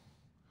angle.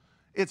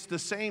 It's the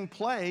same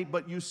play,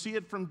 but you see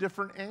it from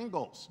different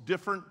angles,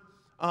 different.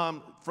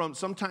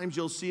 Sometimes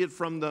you'll see it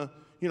from the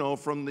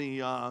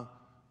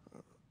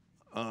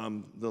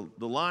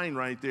line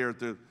right there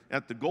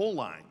at the goal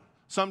line.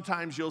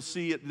 Sometimes you'll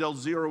see it; they'll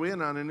zero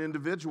in on an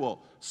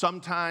individual.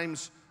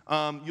 Sometimes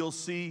you'll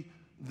see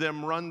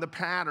them run the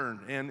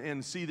pattern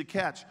and see the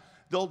catch.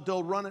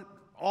 They'll run it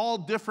all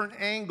different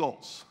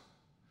angles,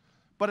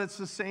 but it's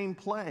the same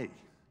play.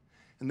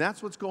 And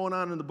that's what's going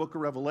on in the book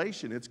of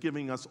Revelation. It's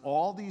giving us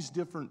all these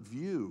different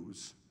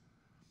views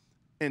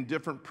and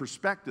different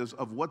perspectives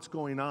of what's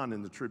going on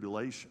in the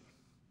tribulation.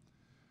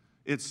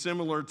 It's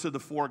similar to the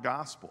four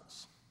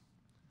Gospels.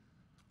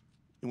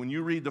 And when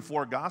you read the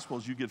four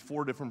Gospels, you get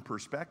four different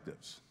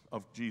perspectives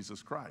of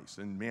Jesus Christ.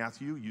 In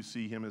Matthew, you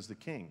see him as the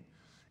king.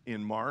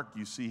 In Mark,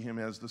 you see him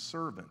as the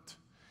servant.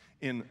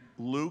 In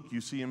Luke,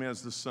 you see him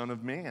as the Son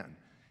of Man.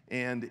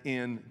 And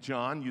in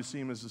John, you see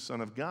him as the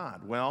Son of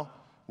God. Well,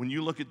 when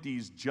you look at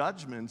these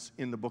judgments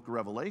in the book of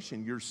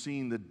Revelation, you're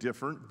seeing the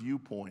different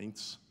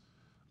viewpoints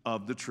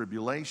of the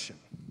tribulation.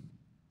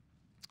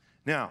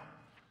 Now,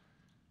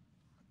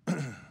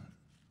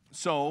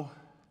 so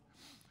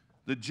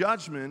the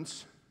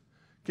judgments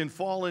can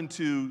fall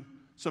into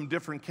some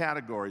different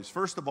categories.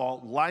 First of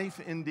all,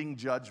 life-ending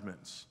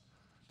judgments.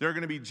 There are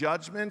going to be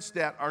judgments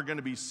that are going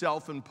to be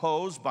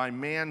self-imposed by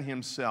man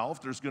himself.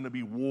 There's going to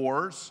be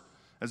wars.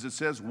 As it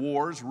says,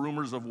 wars,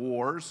 rumors of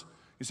wars.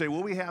 You say,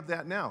 well, we have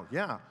that now.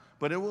 Yeah,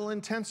 but it will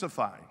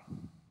intensify.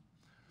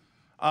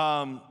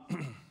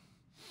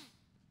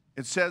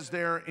 It says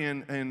there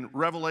in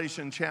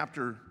Revelation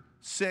chapter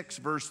 6,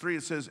 verse 3,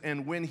 it says,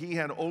 and when he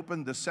had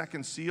opened the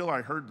second seal,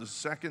 I heard the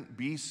second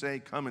beast say,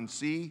 come and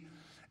see.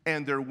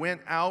 And there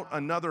went out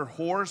another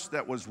horse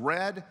that was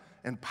red,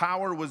 and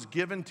power was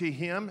given to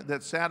him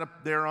that sat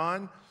up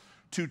thereon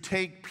to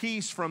take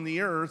peace from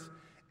the earth,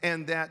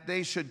 and that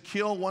they should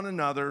kill one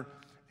another,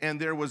 and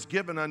there was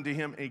given unto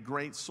him a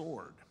great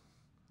sword.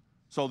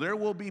 So there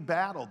will be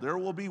battle, there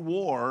will be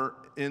war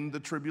in the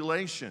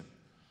tribulation.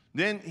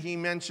 Then he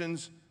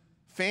mentions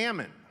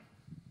famine.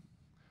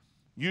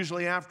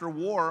 Usually after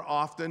war,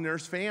 often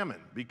there's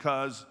famine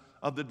because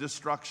of the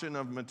destruction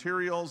of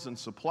materials and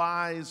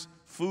supplies,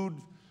 food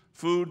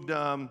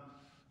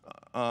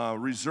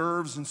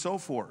reserves, and so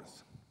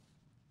forth.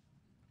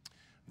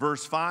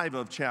 Verse 5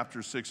 of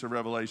chapter 6 of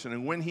Revelation,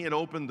 and when he had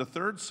opened the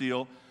third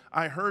seal,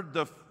 I heard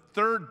the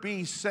third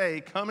beast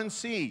say, come and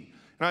see.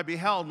 And I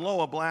beheld, and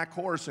lo, a black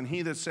horse, and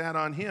he that sat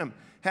on him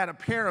had a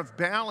pair of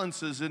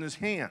balances in his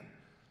hand.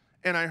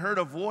 And I heard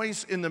a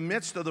voice in the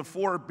midst of the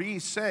four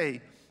beasts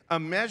say, a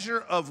measure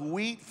of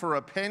wheat for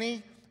a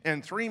penny,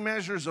 and 3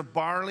 measures of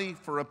barley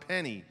for a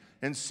penny.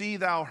 And see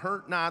thou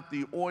hurt not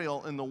the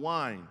oil and the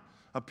wine.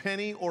 A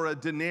penny or a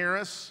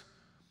denarius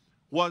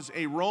was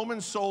a Roman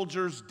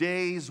soldier's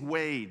day's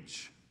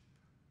wage.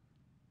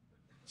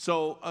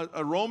 So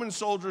a Roman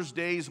soldier's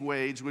day's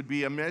wage would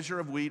be a measure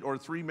of wheat or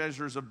 3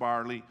 measures of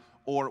barley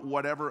or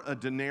whatever a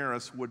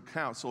denarius would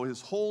count. So his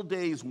whole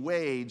day's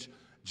wage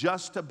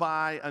just to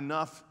buy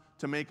enough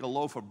to make a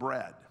loaf of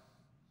bread.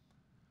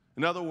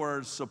 In other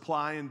words,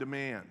 supply and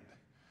demand.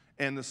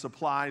 And the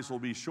supplies will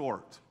be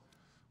short.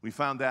 We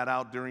found that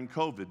out during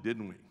COVID,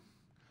 didn't we?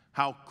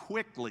 How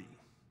quickly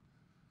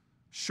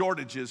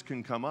shortages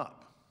can come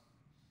up.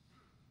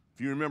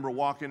 If you remember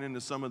walking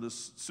into some of the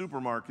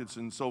supermarkets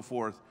and so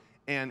forth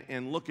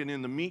and looking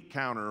in the meat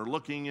counter or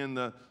looking in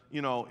the,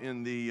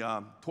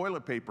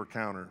 toilet paper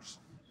counters.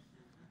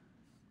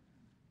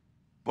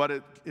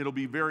 But it'll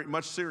be very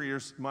much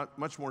serious,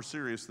 much more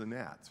serious than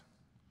that.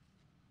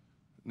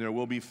 And there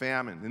will be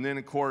famine. And then,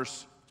 of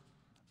course,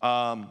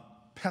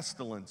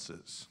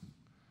 pestilences.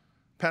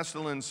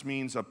 Pestilence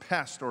means a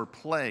pest or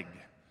plague.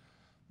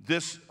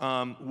 This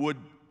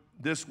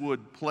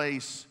would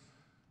place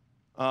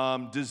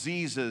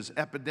diseases,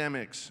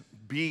 epidemics,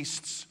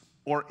 beasts,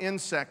 or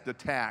insect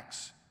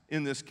attacks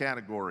in this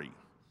category.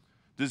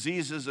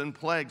 Diseases and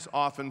plagues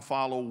often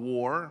follow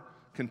war,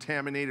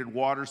 contaminated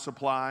water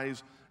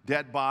supplies,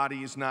 dead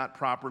bodies not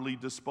properly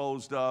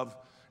disposed of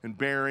and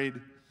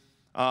buried.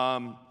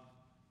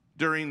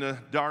 During the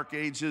Dark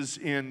Ages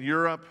in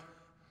Europe,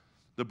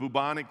 the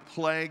bubonic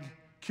plague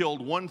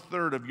killed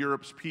 1/3 of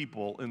Europe's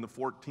people in the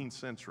 14th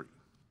century.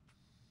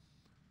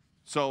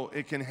 So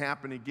it can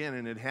happen again,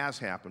 and it has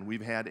happened.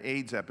 We've had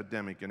AIDS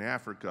epidemic in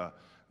Africa.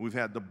 We've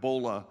had the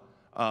Ebola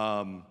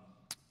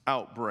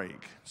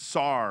outbreak,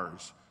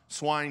 SARS,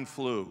 swine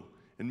flu,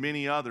 and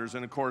many others,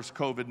 and of course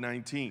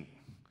COVID-19.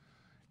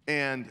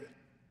 And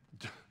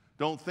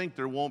don't think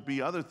there won't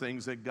be other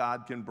things that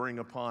God can bring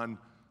upon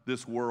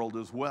this world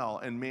as well,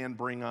 and man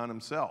bring on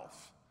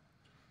himself.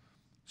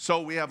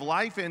 So we have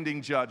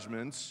life-ending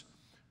judgments.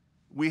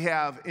 We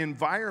have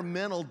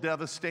environmental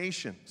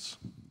devastations.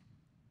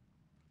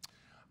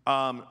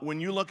 When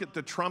you look at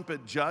the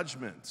trumpet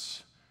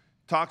judgments,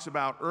 it talks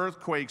about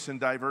earthquakes in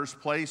diverse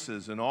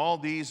places, and all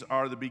these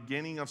are the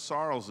beginning of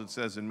sorrows, it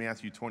says in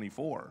Matthew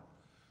 24.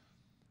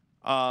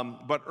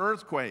 But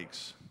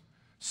earthquakes,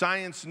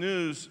 Science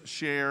News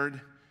shared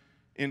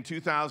in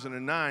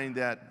 2009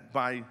 that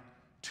by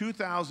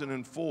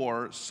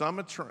 2004,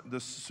 the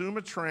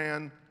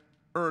Sumatran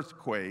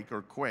earthquake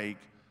or quake,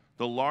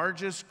 the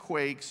largest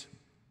quakes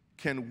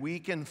can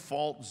weaken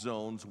fault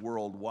zones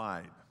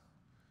worldwide.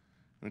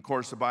 And of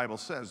course, the Bible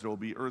says there will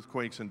be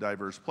earthquakes in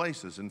diverse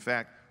places. In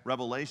fact,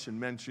 Revelation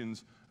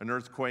mentions an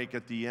earthquake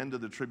at the end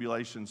of the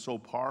tribulation so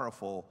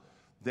powerful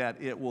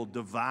that it will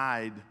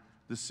divide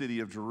the city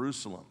of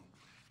Jerusalem,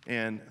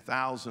 and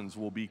thousands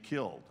will be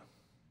killed.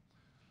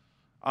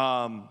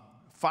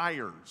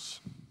 Fires.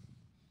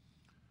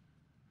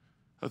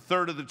 A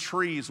third of the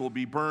trees will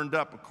be burned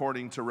up,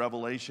 according to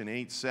Revelation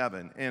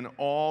 8:7, and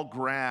all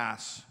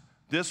grass.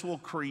 This will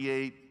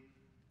create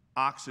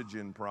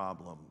oxygen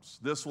problems.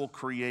 This will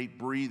create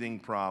breathing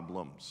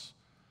problems.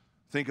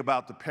 Think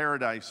about the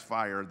Paradise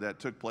Fire that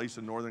took place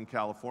in Northern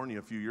California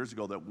a few years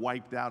ago that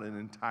wiped out an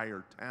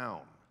entire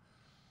town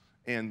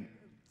and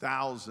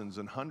thousands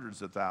and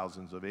hundreds of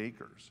thousands of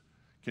acres.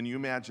 Can you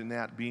imagine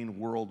that being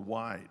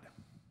worldwide?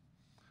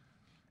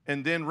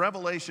 And then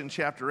Revelation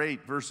chapter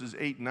 8, verses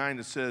 8 and 9,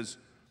 it says,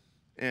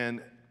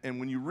 and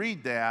when you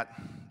read that,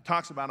 it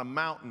talks about a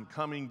mountain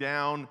coming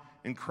down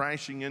and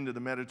crashing into the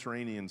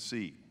Mediterranean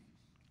Sea.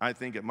 I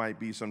think it might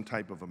be some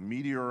type of a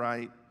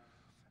meteorite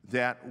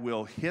that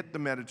will hit the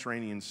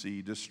Mediterranean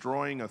Sea,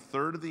 destroying a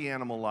third of the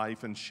animal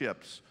life and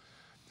ships,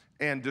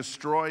 and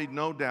destroyed,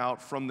 no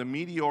doubt, from the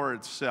meteor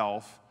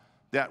itself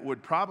that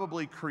would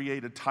probably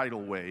create a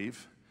tidal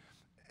wave,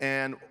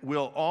 and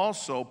will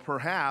also,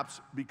 perhaps,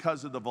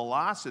 because of the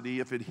velocity,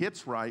 if it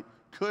hits right,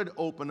 could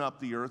open up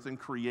the earth and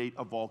create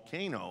a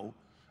volcano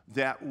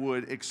that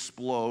would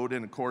explode,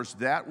 and of course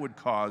that would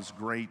cause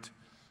great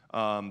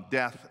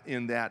death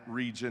in that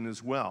region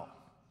as well.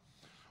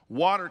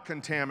 Water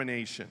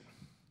contamination.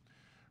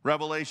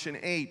 Revelation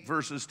 8,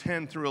 verses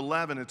 10 through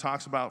 11, it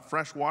talks about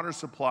fresh water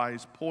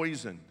supplies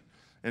poisoned,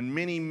 and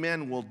many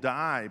men will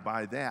die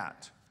by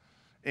that.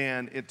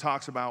 And it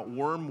talks about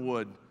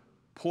wormwood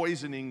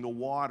poisoning the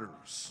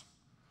waters,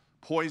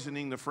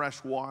 poisoning the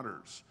fresh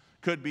waters.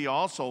 Could be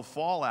also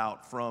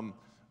fallout from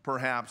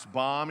perhaps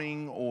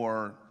bombing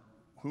or,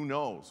 who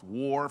knows,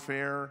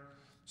 warfare,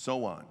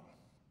 so on.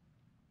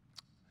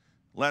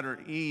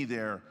 Letter E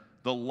there,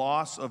 the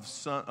loss of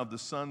the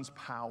sun's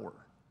power.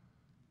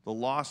 The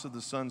loss of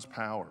the sun's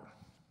power.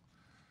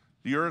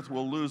 The earth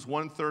will lose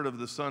 1/3 of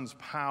the sun's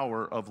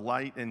power of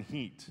light and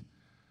heat.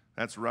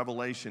 That's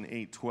Revelation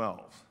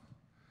 8:12.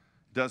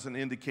 Doesn't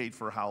indicate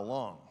for how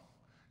long.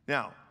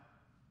 Now,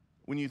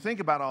 when you think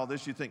about all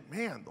this, you think,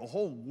 man, the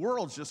whole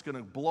world's just going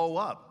to blow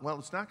up. Well,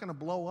 it's not going to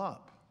blow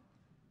up.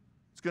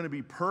 It's going to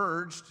be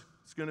purged.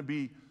 It's going to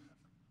be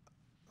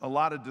a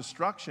lot of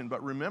destruction.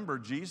 But remember,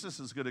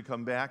 Jesus is going to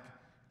come back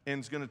and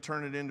is going to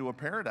turn it into a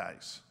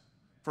paradise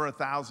for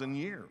 1,000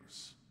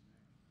 years.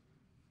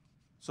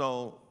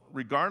 So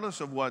regardless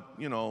of what,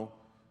 the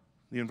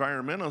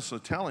environmentalists are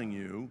telling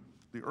you,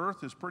 the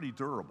earth is pretty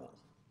durable.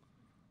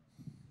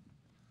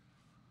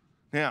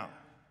 Now,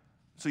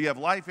 so you have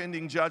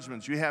life-ending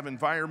judgments, you have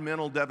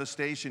environmental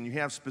devastation, you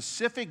have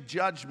specific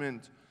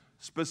judgment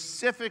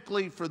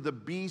specifically for the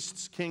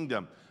beast's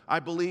kingdom.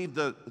 I believe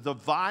the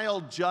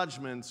vile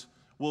judgments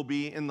will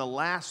be in the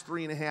last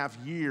 3.5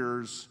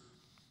 years,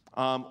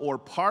 or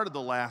part of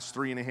the last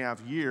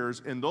 3.5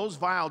 years, and those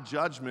vile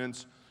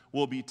judgments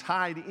will be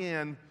tied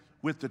in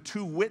with the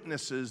two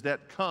witnesses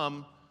that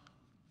come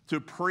to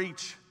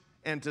preach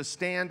and to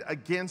stand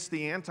against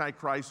the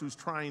Antichrist who's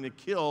trying to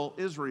kill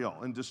Israel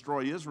and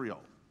destroy Israel.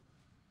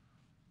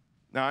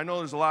 Now, I know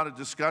there's a lot of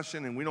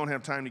discussion, and we don't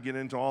have time to get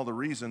into all the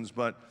reasons,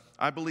 but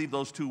I believe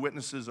those two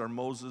witnesses are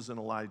Moses and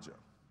Elijah.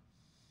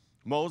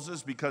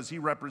 Moses, because he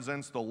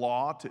represents the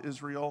law to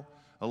Israel.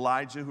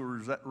 Elijah, who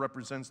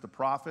represents the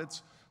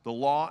prophets. The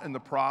law and the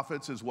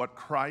prophets is what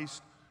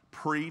Christ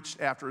preached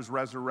after his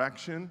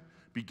resurrection.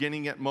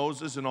 Beginning at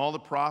Moses and all the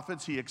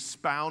prophets, he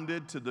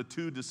expounded to the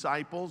two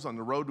disciples on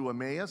the road to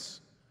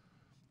Emmaus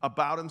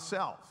about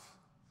himself.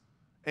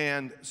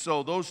 And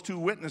so those two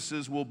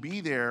witnesses will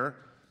be there.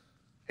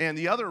 And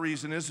the other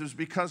reason is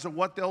because of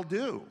what they'll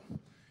do.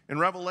 In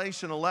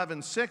Revelation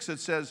 11:6, it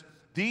says,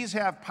 these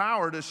have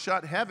power to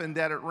shut heaven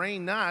that it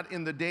rain not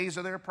in the days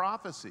of their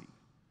prophecy.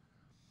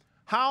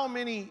 How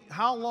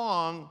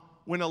long,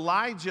 when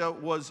Elijah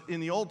was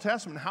in the Old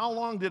Testament, how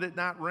long did it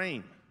not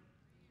rain?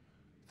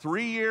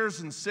 3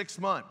 years and 6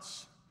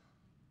 months,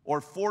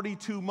 or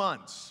 42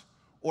 months,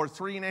 or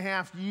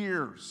 3.5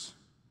 years.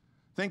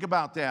 Think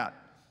about that.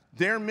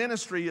 Their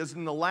ministry is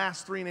in the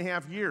last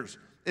 3.5 years.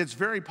 It's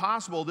very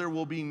possible there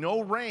will be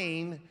no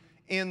rain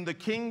in the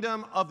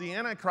kingdom of the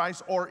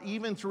Antichrist or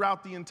even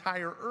throughout the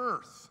entire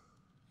earth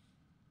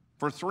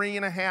for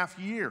 3.5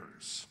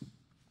 years.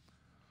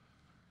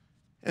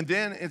 And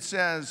then it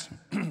says,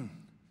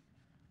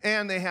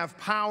 And they have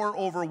power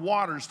over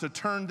waters to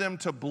turn them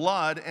to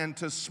blood and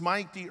to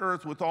smite the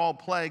earth with all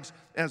plagues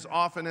as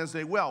often as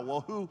they will.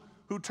 Well,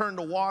 who turned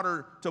the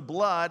water to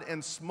blood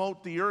and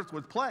smote the earth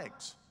with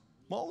plagues?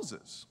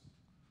 Moses.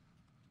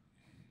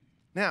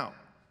 Now,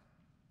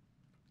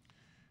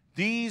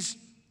 these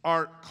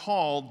are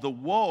called the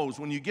woes.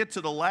 When you get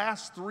to the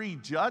last three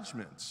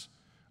judgments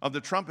of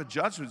the trumpet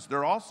judgments,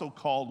 they're also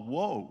called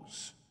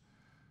woes.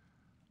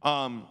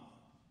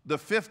 The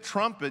fifth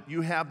trumpet,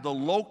 you have the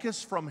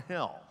locusts from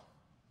hell.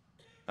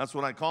 That's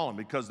what I call them,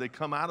 because they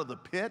come out of the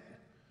pit.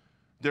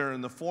 They're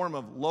in the form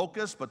of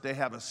locusts, but they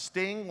have a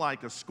sting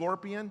like a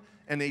scorpion,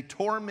 and they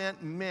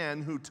torment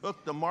men who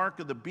took the mark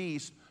of the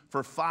beast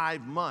for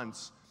 5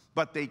 months,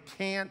 but they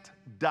can't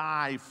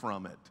die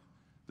from it.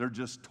 They're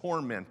just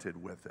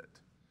tormented with it.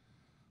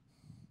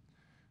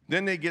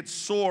 Then they get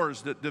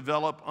sores that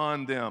develop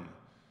on them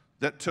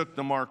that took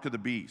the mark of the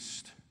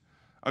beast.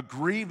 A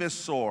grievous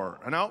sore,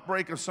 an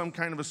outbreak of some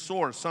kind of a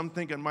sore. Some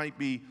think it might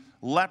be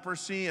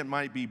leprosy, it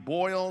might be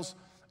boils.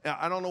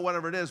 I don't know,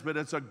 whatever it is, but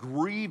it's a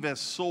grievous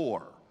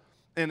sore.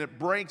 And it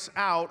breaks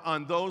out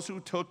on those who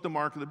took the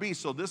mark of the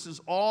beast. So this is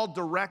all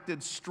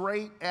directed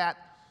straight at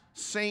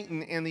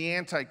Satan and the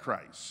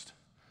Antichrist.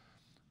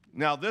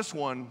 Now this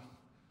one,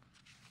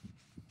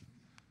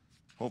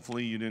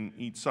 hopefully you didn't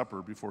eat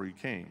supper before you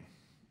came.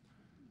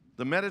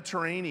 The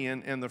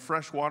Mediterranean and the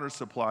freshwater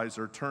supplies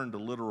are turned to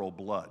literal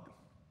blood.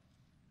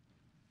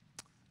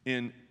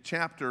 In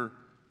chapter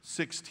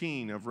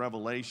 16 of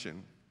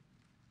Revelation,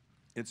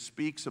 it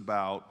speaks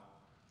about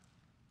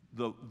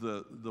the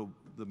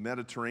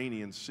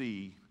Mediterranean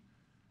Sea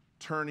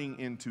turning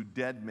into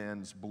dead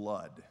men's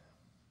blood,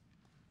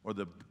 or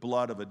the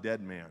blood of a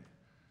dead man.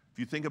 If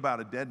you think about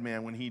a dead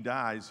man, when he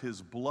dies,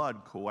 his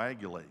blood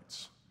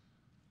coagulates.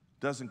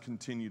 Doesn't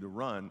continue to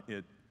run,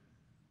 it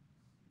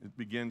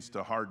begins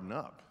to harden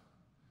up.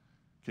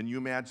 Can you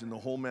imagine the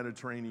whole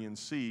Mediterranean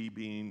Sea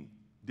being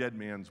dead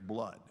man's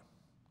blood?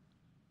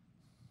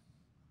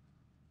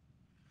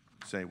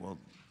 Say, well,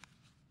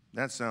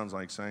 that sounds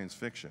like science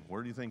fiction.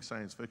 Where do you think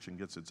science fiction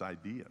gets its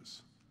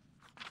ideas?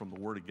 From the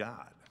Word of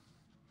God.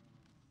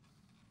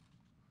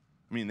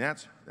 I mean,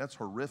 that's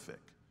horrific.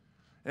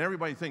 And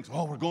everybody thinks,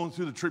 oh, we're going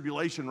through the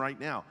tribulation right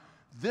now.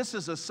 This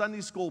is a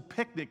Sunday school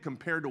picnic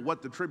compared to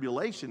what the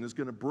tribulation is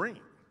going to bring.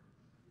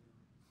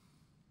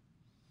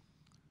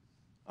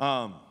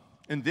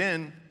 And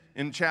then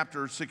in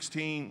chapter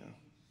 16,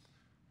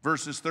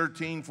 verses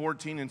 13,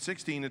 14, and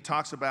 16, it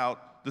talks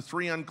about the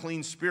three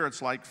unclean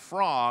spirits like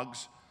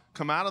frogs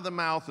come out of the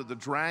mouth of the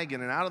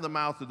dragon and out of the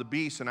mouth of the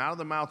beast and out of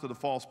the mouth of the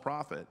false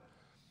prophet.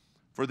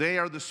 For they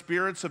are the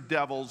spirits of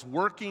devils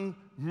working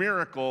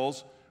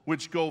miracles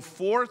which go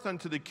forth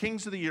unto the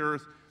kings of the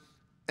earth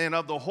and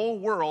of the whole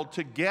world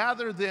to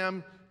gather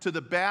them to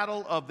the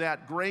battle of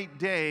that great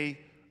day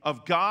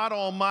of God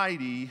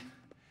Almighty.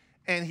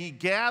 And he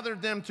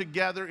gathered them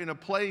together in a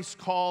place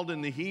called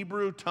in the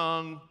Hebrew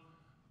tongue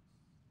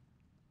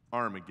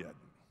Armageddon.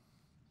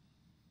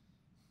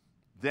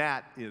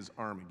 That is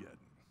Armageddon.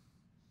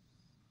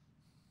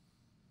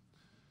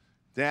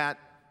 That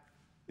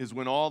is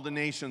when all the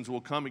nations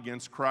will come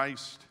against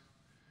Christ.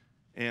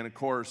 And of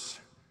course,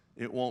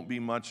 it won't be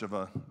much of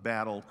a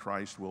battle.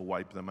 Christ will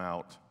wipe them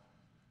out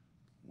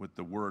with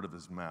the word of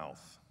his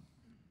mouth.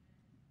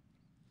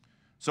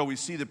 So we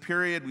see the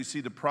period, we see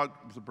the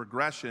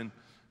progression.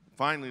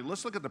 Finally,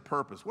 let's look at the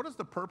purpose. What is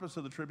the purpose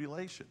of the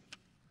tribulation?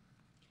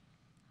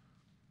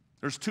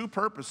 There's two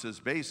purposes,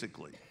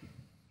 basically.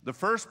 The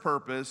first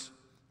purpose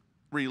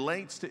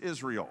relates to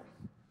Israel,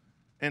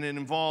 and it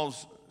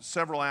involves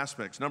several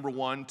aspects. Number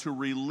one, to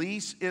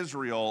release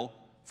Israel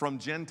from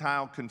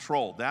Gentile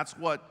control. That's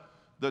what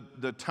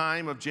the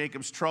time of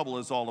Jacob's trouble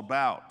is all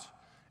about.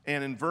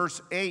 And in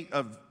verse 8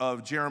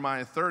 of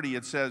Jeremiah 30,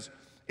 it says,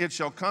 "It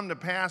shall come to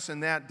pass in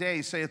that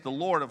day, saith the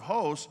Lord of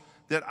hosts,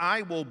 that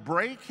I will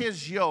break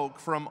his yoke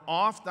from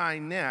off thy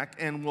neck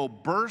and will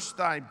burst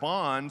thy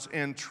bonds,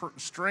 and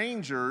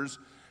strangers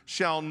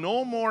shall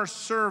no more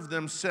serve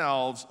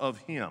themselves of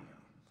him.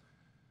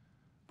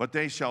 But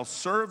they shall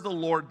serve the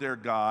Lord their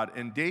God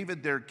and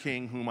David their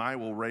king, whom I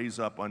will raise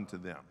up unto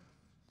them."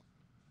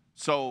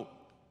 So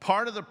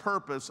part of the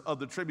purpose of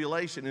the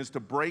tribulation is to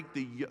break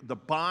the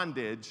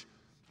bondage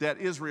that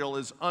Israel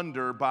is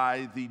under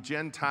by the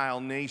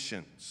Gentile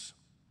nations.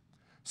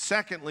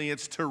 Secondly,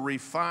 it's to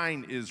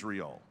refine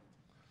Israel.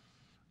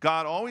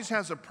 God always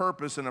has a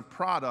purpose and a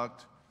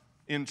product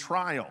in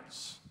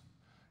trials.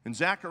 In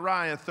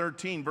Zechariah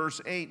 13, verse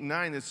 8 and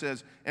 9, it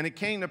says, "And it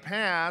came to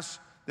pass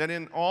that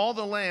in all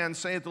the land,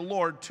 saith the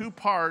Lord, 2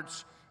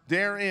 parts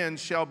therein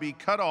shall be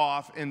cut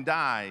off and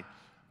die,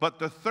 but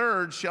the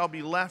third shall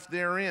be left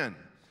therein.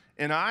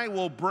 And I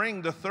will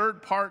bring the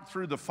third part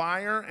through the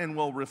fire, and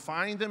will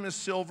refine them as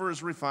silver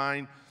is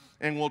refined,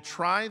 and will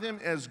try them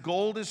as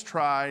gold is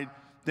tried.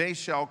 They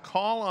shall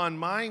call on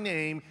my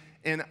name,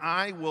 and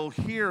I will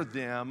hear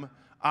them.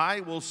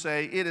 I will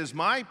say, it is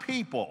my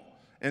people.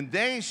 And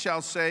they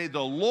shall say,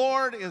 the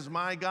Lord is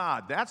my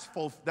God." That's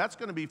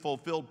going to be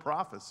fulfilled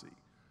prophecy.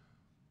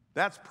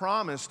 That's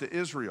promised to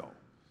Israel.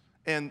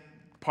 And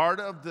Part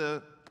of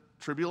the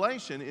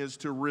tribulation is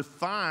to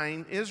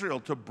refine Israel,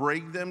 to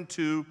bring them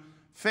to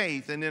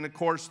faith. And then, of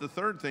course, the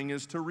third thing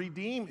is to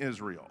redeem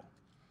Israel.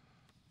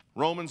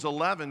 Romans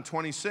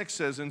 11:26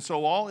 says, "And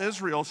so all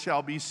Israel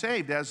shall be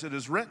saved, as it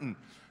is written,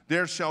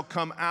 there shall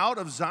come out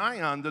of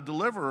Zion the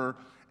deliverer,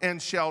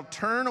 and shall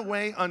turn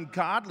away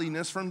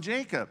ungodliness from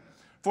Jacob.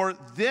 For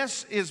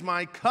this is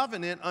my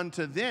covenant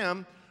unto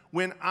them,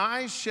 when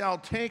I shall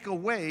take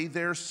away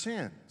their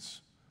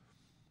sins."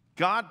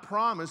 God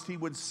promised he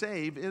would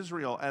save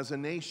Israel as a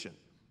nation.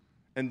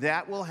 And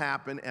that will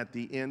happen at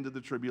the end of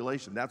the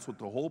tribulation. That's what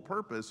the whole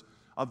purpose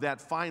of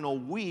that final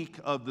week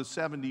of the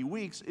 70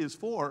 weeks is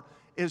for,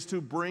 is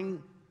to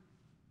bring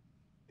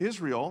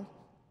Israel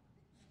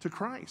to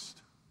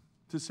Christ,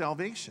 to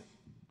salvation.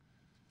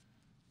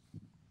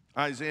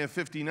 Isaiah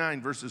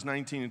 59, verses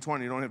 19 and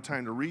 20. I don't have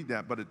time to read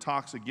that, but it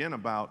talks again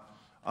about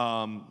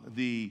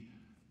the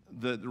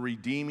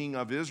redeeming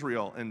of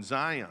Israel and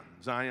Zion.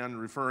 Zion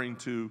referring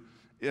to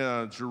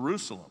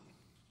Jerusalem.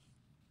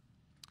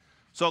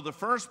 So the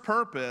first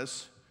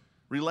purpose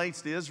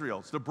relates to Israel.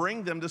 It's to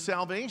bring them to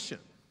salvation.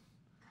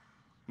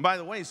 And by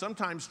the way,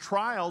 sometimes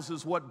trials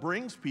is what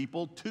brings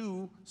people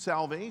to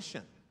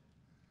salvation.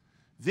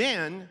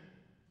 Then,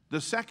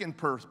 the second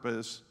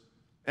purpose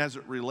as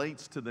it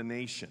relates to the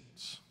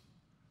nations.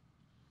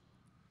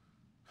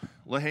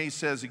 LaHaye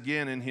says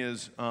again in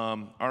his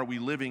Are We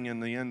Living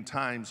in the End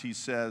Times, he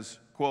says,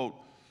 quote,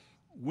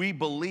 "We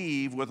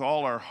believe with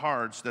all our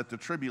hearts that the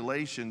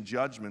tribulation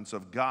judgments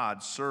of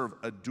God serve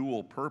a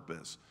dual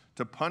purpose,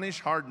 to punish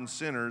hardened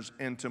sinners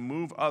and to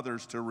move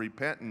others to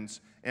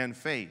repentance and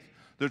faith.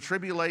 The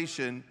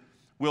tribulation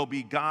will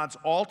be God's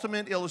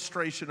ultimate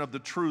illustration of the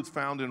truth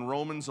found in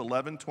Romans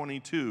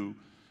 11:22.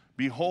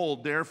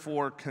 Behold,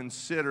 therefore,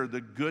 consider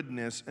the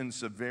goodness and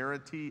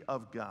severity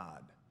of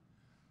God."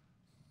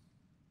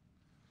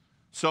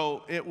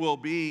 So it will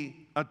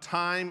be a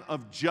time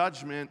of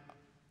judgment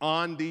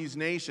on these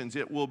nations.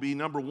 It will be,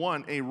 number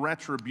one, a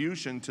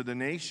retribution to the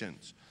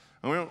nations.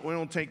 And we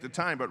don't take the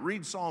time, but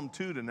read Psalm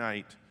 2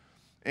 tonight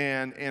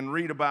and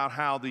read about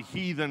how the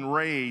heathen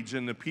rage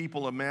and the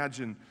people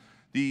imagine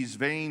these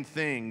vain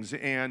things,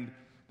 and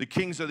the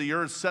kings of the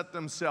earth set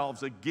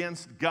themselves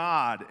against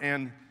God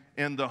and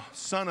the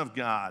Son of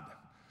God.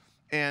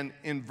 And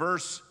in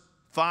verse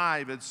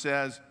 5 it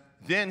says,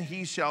 "Then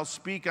he shall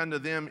speak unto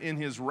them in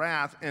his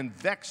wrath and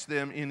vex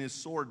them in his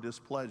sore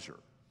displeasure."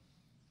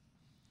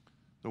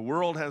 The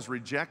world has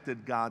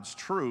rejected God's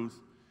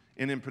truth,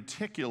 and in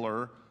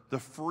particular,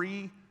 the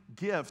free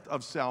gift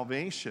of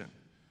salvation.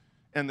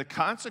 And the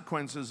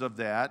consequences of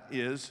that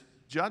is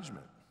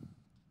judgment.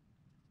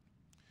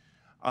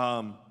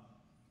 And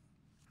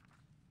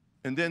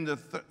then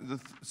the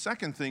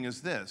second thing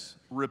is this: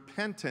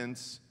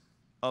 repentance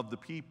of the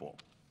people.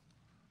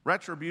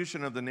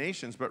 Retribution of the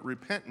nations, but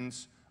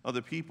repentance of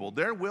the people.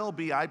 There will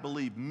be, I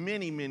believe,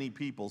 many, many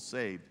people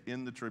saved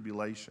in the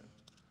tribulation.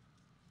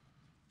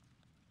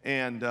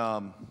 And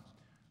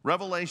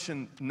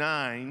Revelation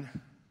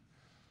 9,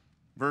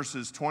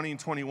 verses 20 and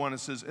 21, it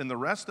says, "And the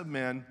rest of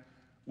men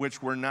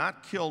which were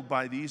not killed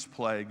by these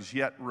plagues,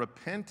 yet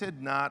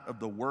repented not of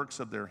the works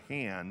of their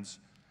hands,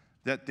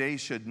 that they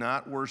should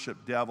not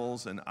worship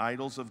devils and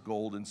idols of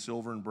gold and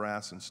silver and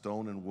brass and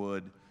stone and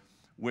wood,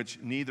 which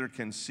neither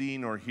can see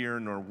nor hear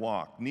nor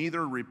walk.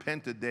 Neither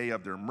repented they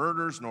of their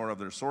murders, nor of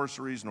their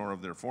sorceries, nor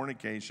of their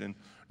fornication,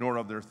 nor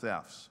of their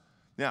thefts."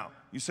 Now,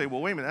 you say,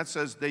 well, wait a minute, that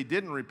says they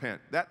didn't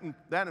repent.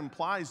 That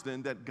implies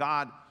then that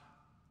God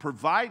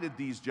provided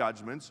these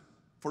judgments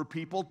for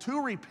people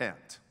to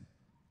repent.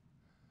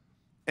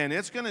 And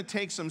it's going to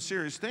take some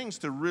serious things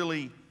to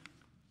really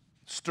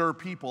stir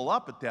people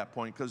up at that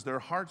point, because their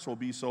hearts will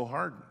be so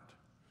hardened.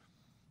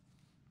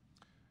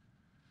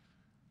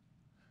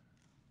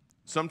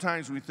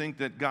 Sometimes we think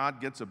that God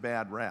gets a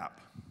bad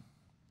rap.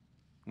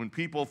 When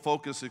people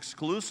focus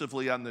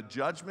exclusively on the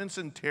judgments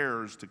and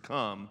terrors to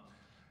come,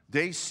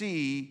 they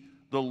see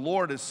the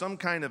Lord as some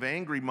kind of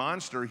angry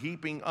monster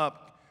heaping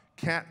up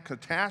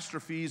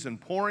catastrophes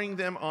and pouring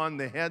them on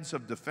the heads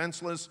of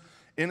defenseless,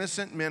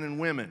 innocent men and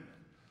women.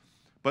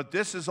 But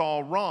this is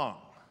all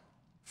wrong.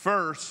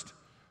 First,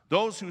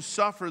 those who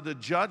suffer the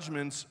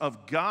judgments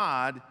of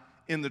God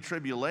in the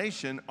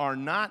tribulation are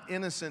not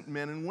innocent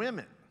men and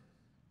women.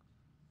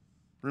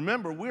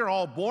 Remember, we're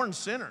all born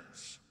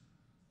sinners.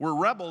 We're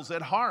rebels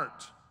at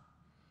heart.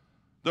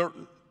 The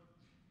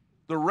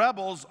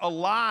rebels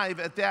alive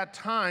at that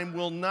time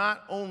will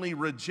not only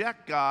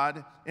reject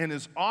God and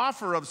his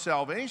offer of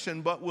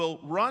salvation, but will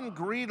run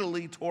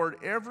greedily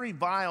toward every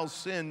vile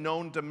sin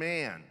known to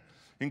man,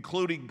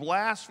 including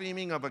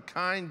blaspheming of a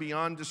kind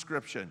beyond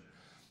description.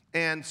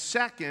 And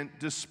second,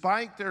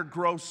 despite their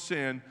gross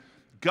sin,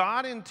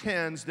 God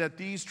intends that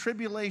these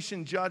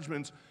tribulation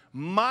judgments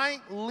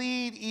might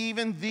lead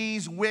even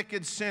these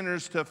wicked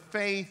sinners to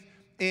faith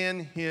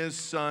in his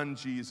Son,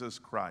 Jesus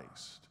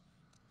Christ.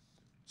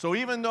 So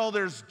even though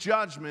there's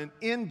judgment,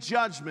 in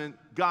judgment,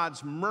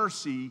 God's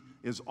mercy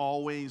is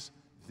always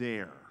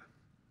there.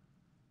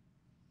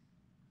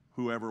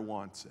 Whoever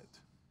wants it.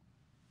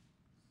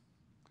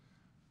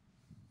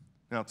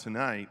 Now,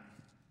 tonight,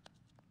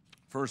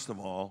 first of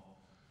all,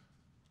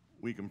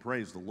 we can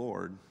praise the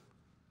Lord.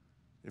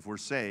 If we're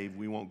saved,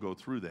 we won't go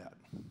through that.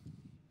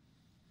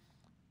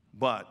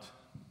 But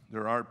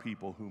there are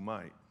people who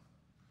might.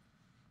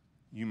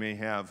 You may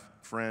have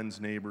friends,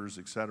 neighbors,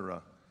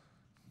 etc.,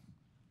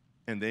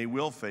 and they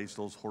will face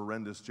those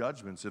horrendous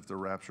judgments if the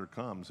rapture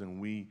comes and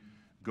we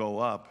go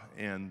up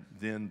and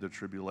then the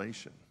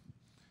tribulation.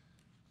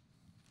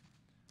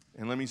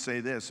 And let me say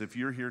this, if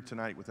you're here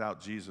tonight without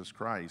Jesus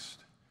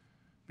Christ,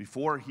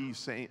 before he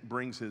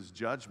brings his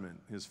judgment,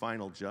 his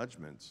final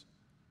judgments,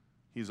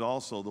 he's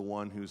also the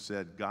one who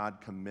said God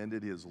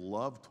commended his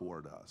love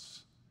toward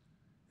us,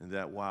 and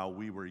that while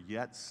we were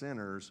yet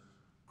sinners,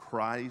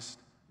 Christ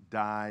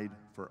died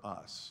for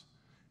us.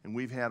 And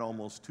we've had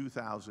almost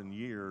 2,000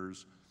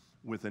 years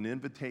with an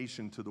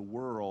invitation to the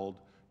world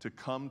to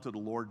come to the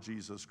Lord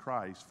Jesus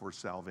Christ for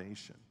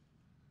salvation.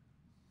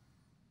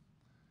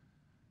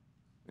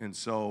 And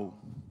so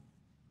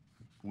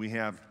we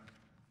have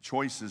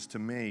choices to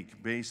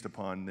make based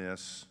upon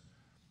this.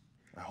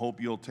 I hope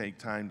you'll take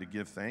time to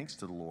give thanks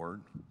to the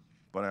Lord,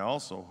 but I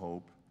also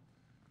hope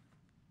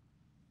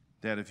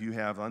that if you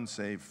have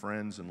unsaved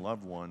friends and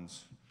loved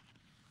ones,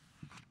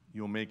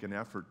 you'll make an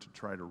effort to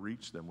try to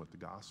reach them with the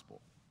gospel.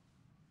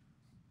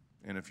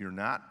 And if you're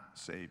not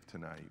saved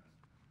tonight,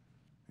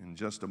 in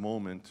just a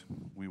moment,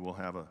 we will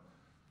have a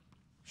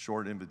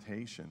short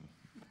invitation.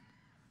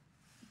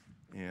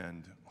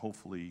 And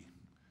hopefully,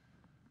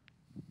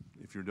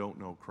 if you don't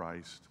know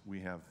Christ, we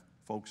have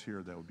folks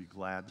here that would be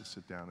glad to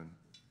sit down and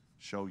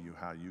show you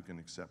how you can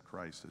accept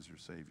Christ as your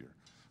Savior.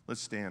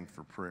 Let's stand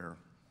for prayer.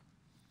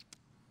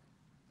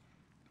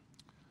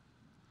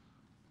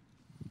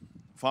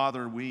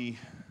 Father,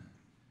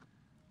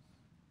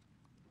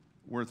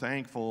 we're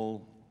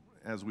thankful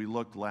as we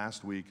looked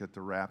last week at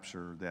the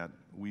rapture that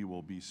we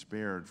will be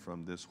spared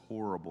from this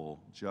horrible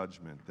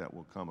judgment that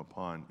will come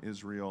upon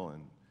Israel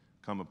and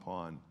come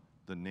upon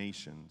the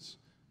nations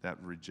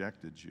that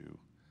rejected you.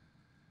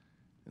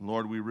 And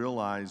Lord, we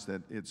realize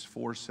that it's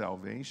for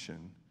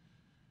salvation,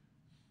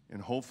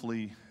 and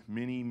hopefully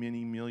many,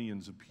 many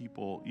millions of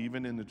people,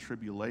 even in the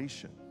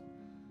tribulation,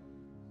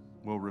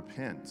 will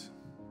repent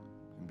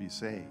and be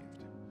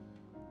saved.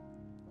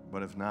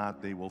 But if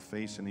not, they will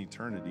face an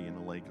eternity in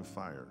a lake of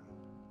fire.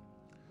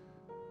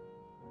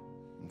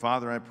 And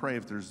Father, I pray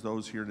if there's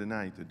those here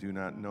tonight that do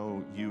not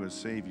know you as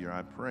Savior,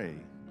 I pray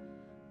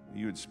that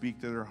you would speak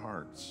to their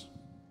hearts.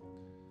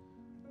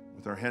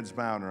 With our heads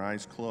bowed and our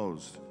eyes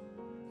closed,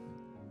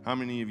 how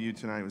many of you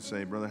tonight would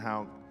say, Brother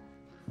Houck,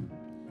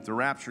 if the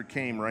rapture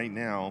came right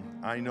now,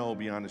 I know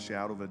beyond a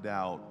shadow of a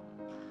doubt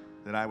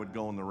that I would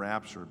go in the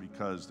rapture,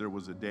 because there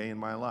was a day in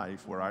my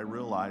life where I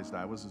realized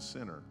I was a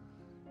sinner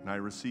and I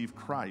received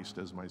Christ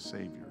as my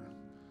Savior.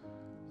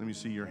 Let me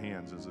see your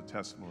hands as a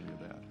testimony of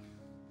that.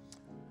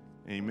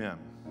 Amen.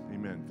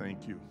 Amen.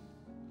 Thank you.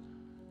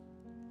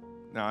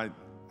 Now,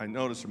 I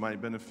noticed there might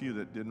have been a few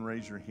that didn't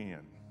raise your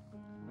hand.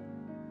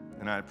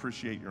 And I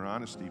appreciate your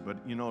honesty. But,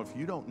 you know, if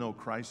you don't know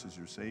Christ as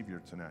your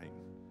Savior tonight,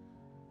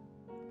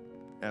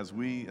 as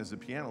the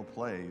piano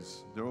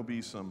plays, there will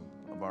be some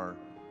of our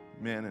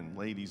men and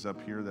ladies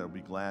up here that will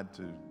be glad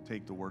to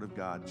take the Word of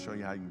God and show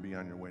you how you can be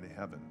on your way to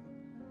heaven.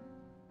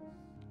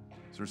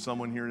 Is there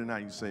someone here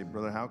tonight you say,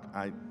 Brother Houck,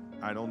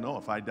 I don't know.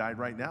 If I died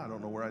right now, I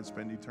don't know where I'd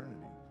spend eternity.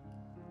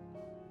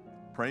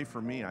 Pray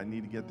for me. I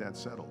need to get that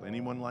settled.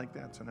 Anyone like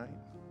that tonight?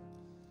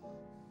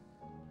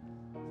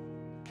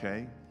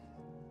 Okay.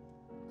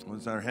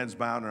 With our heads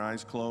bowed and our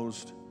eyes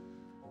closed,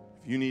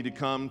 if you need to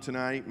come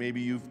tonight, maybe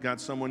you've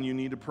got someone you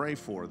need to pray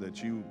for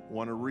that you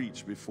want to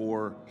reach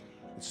before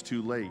it's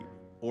too late,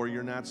 or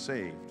you're not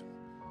saved,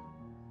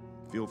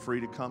 feel free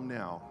to come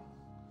now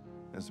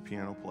as the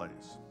piano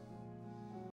plays.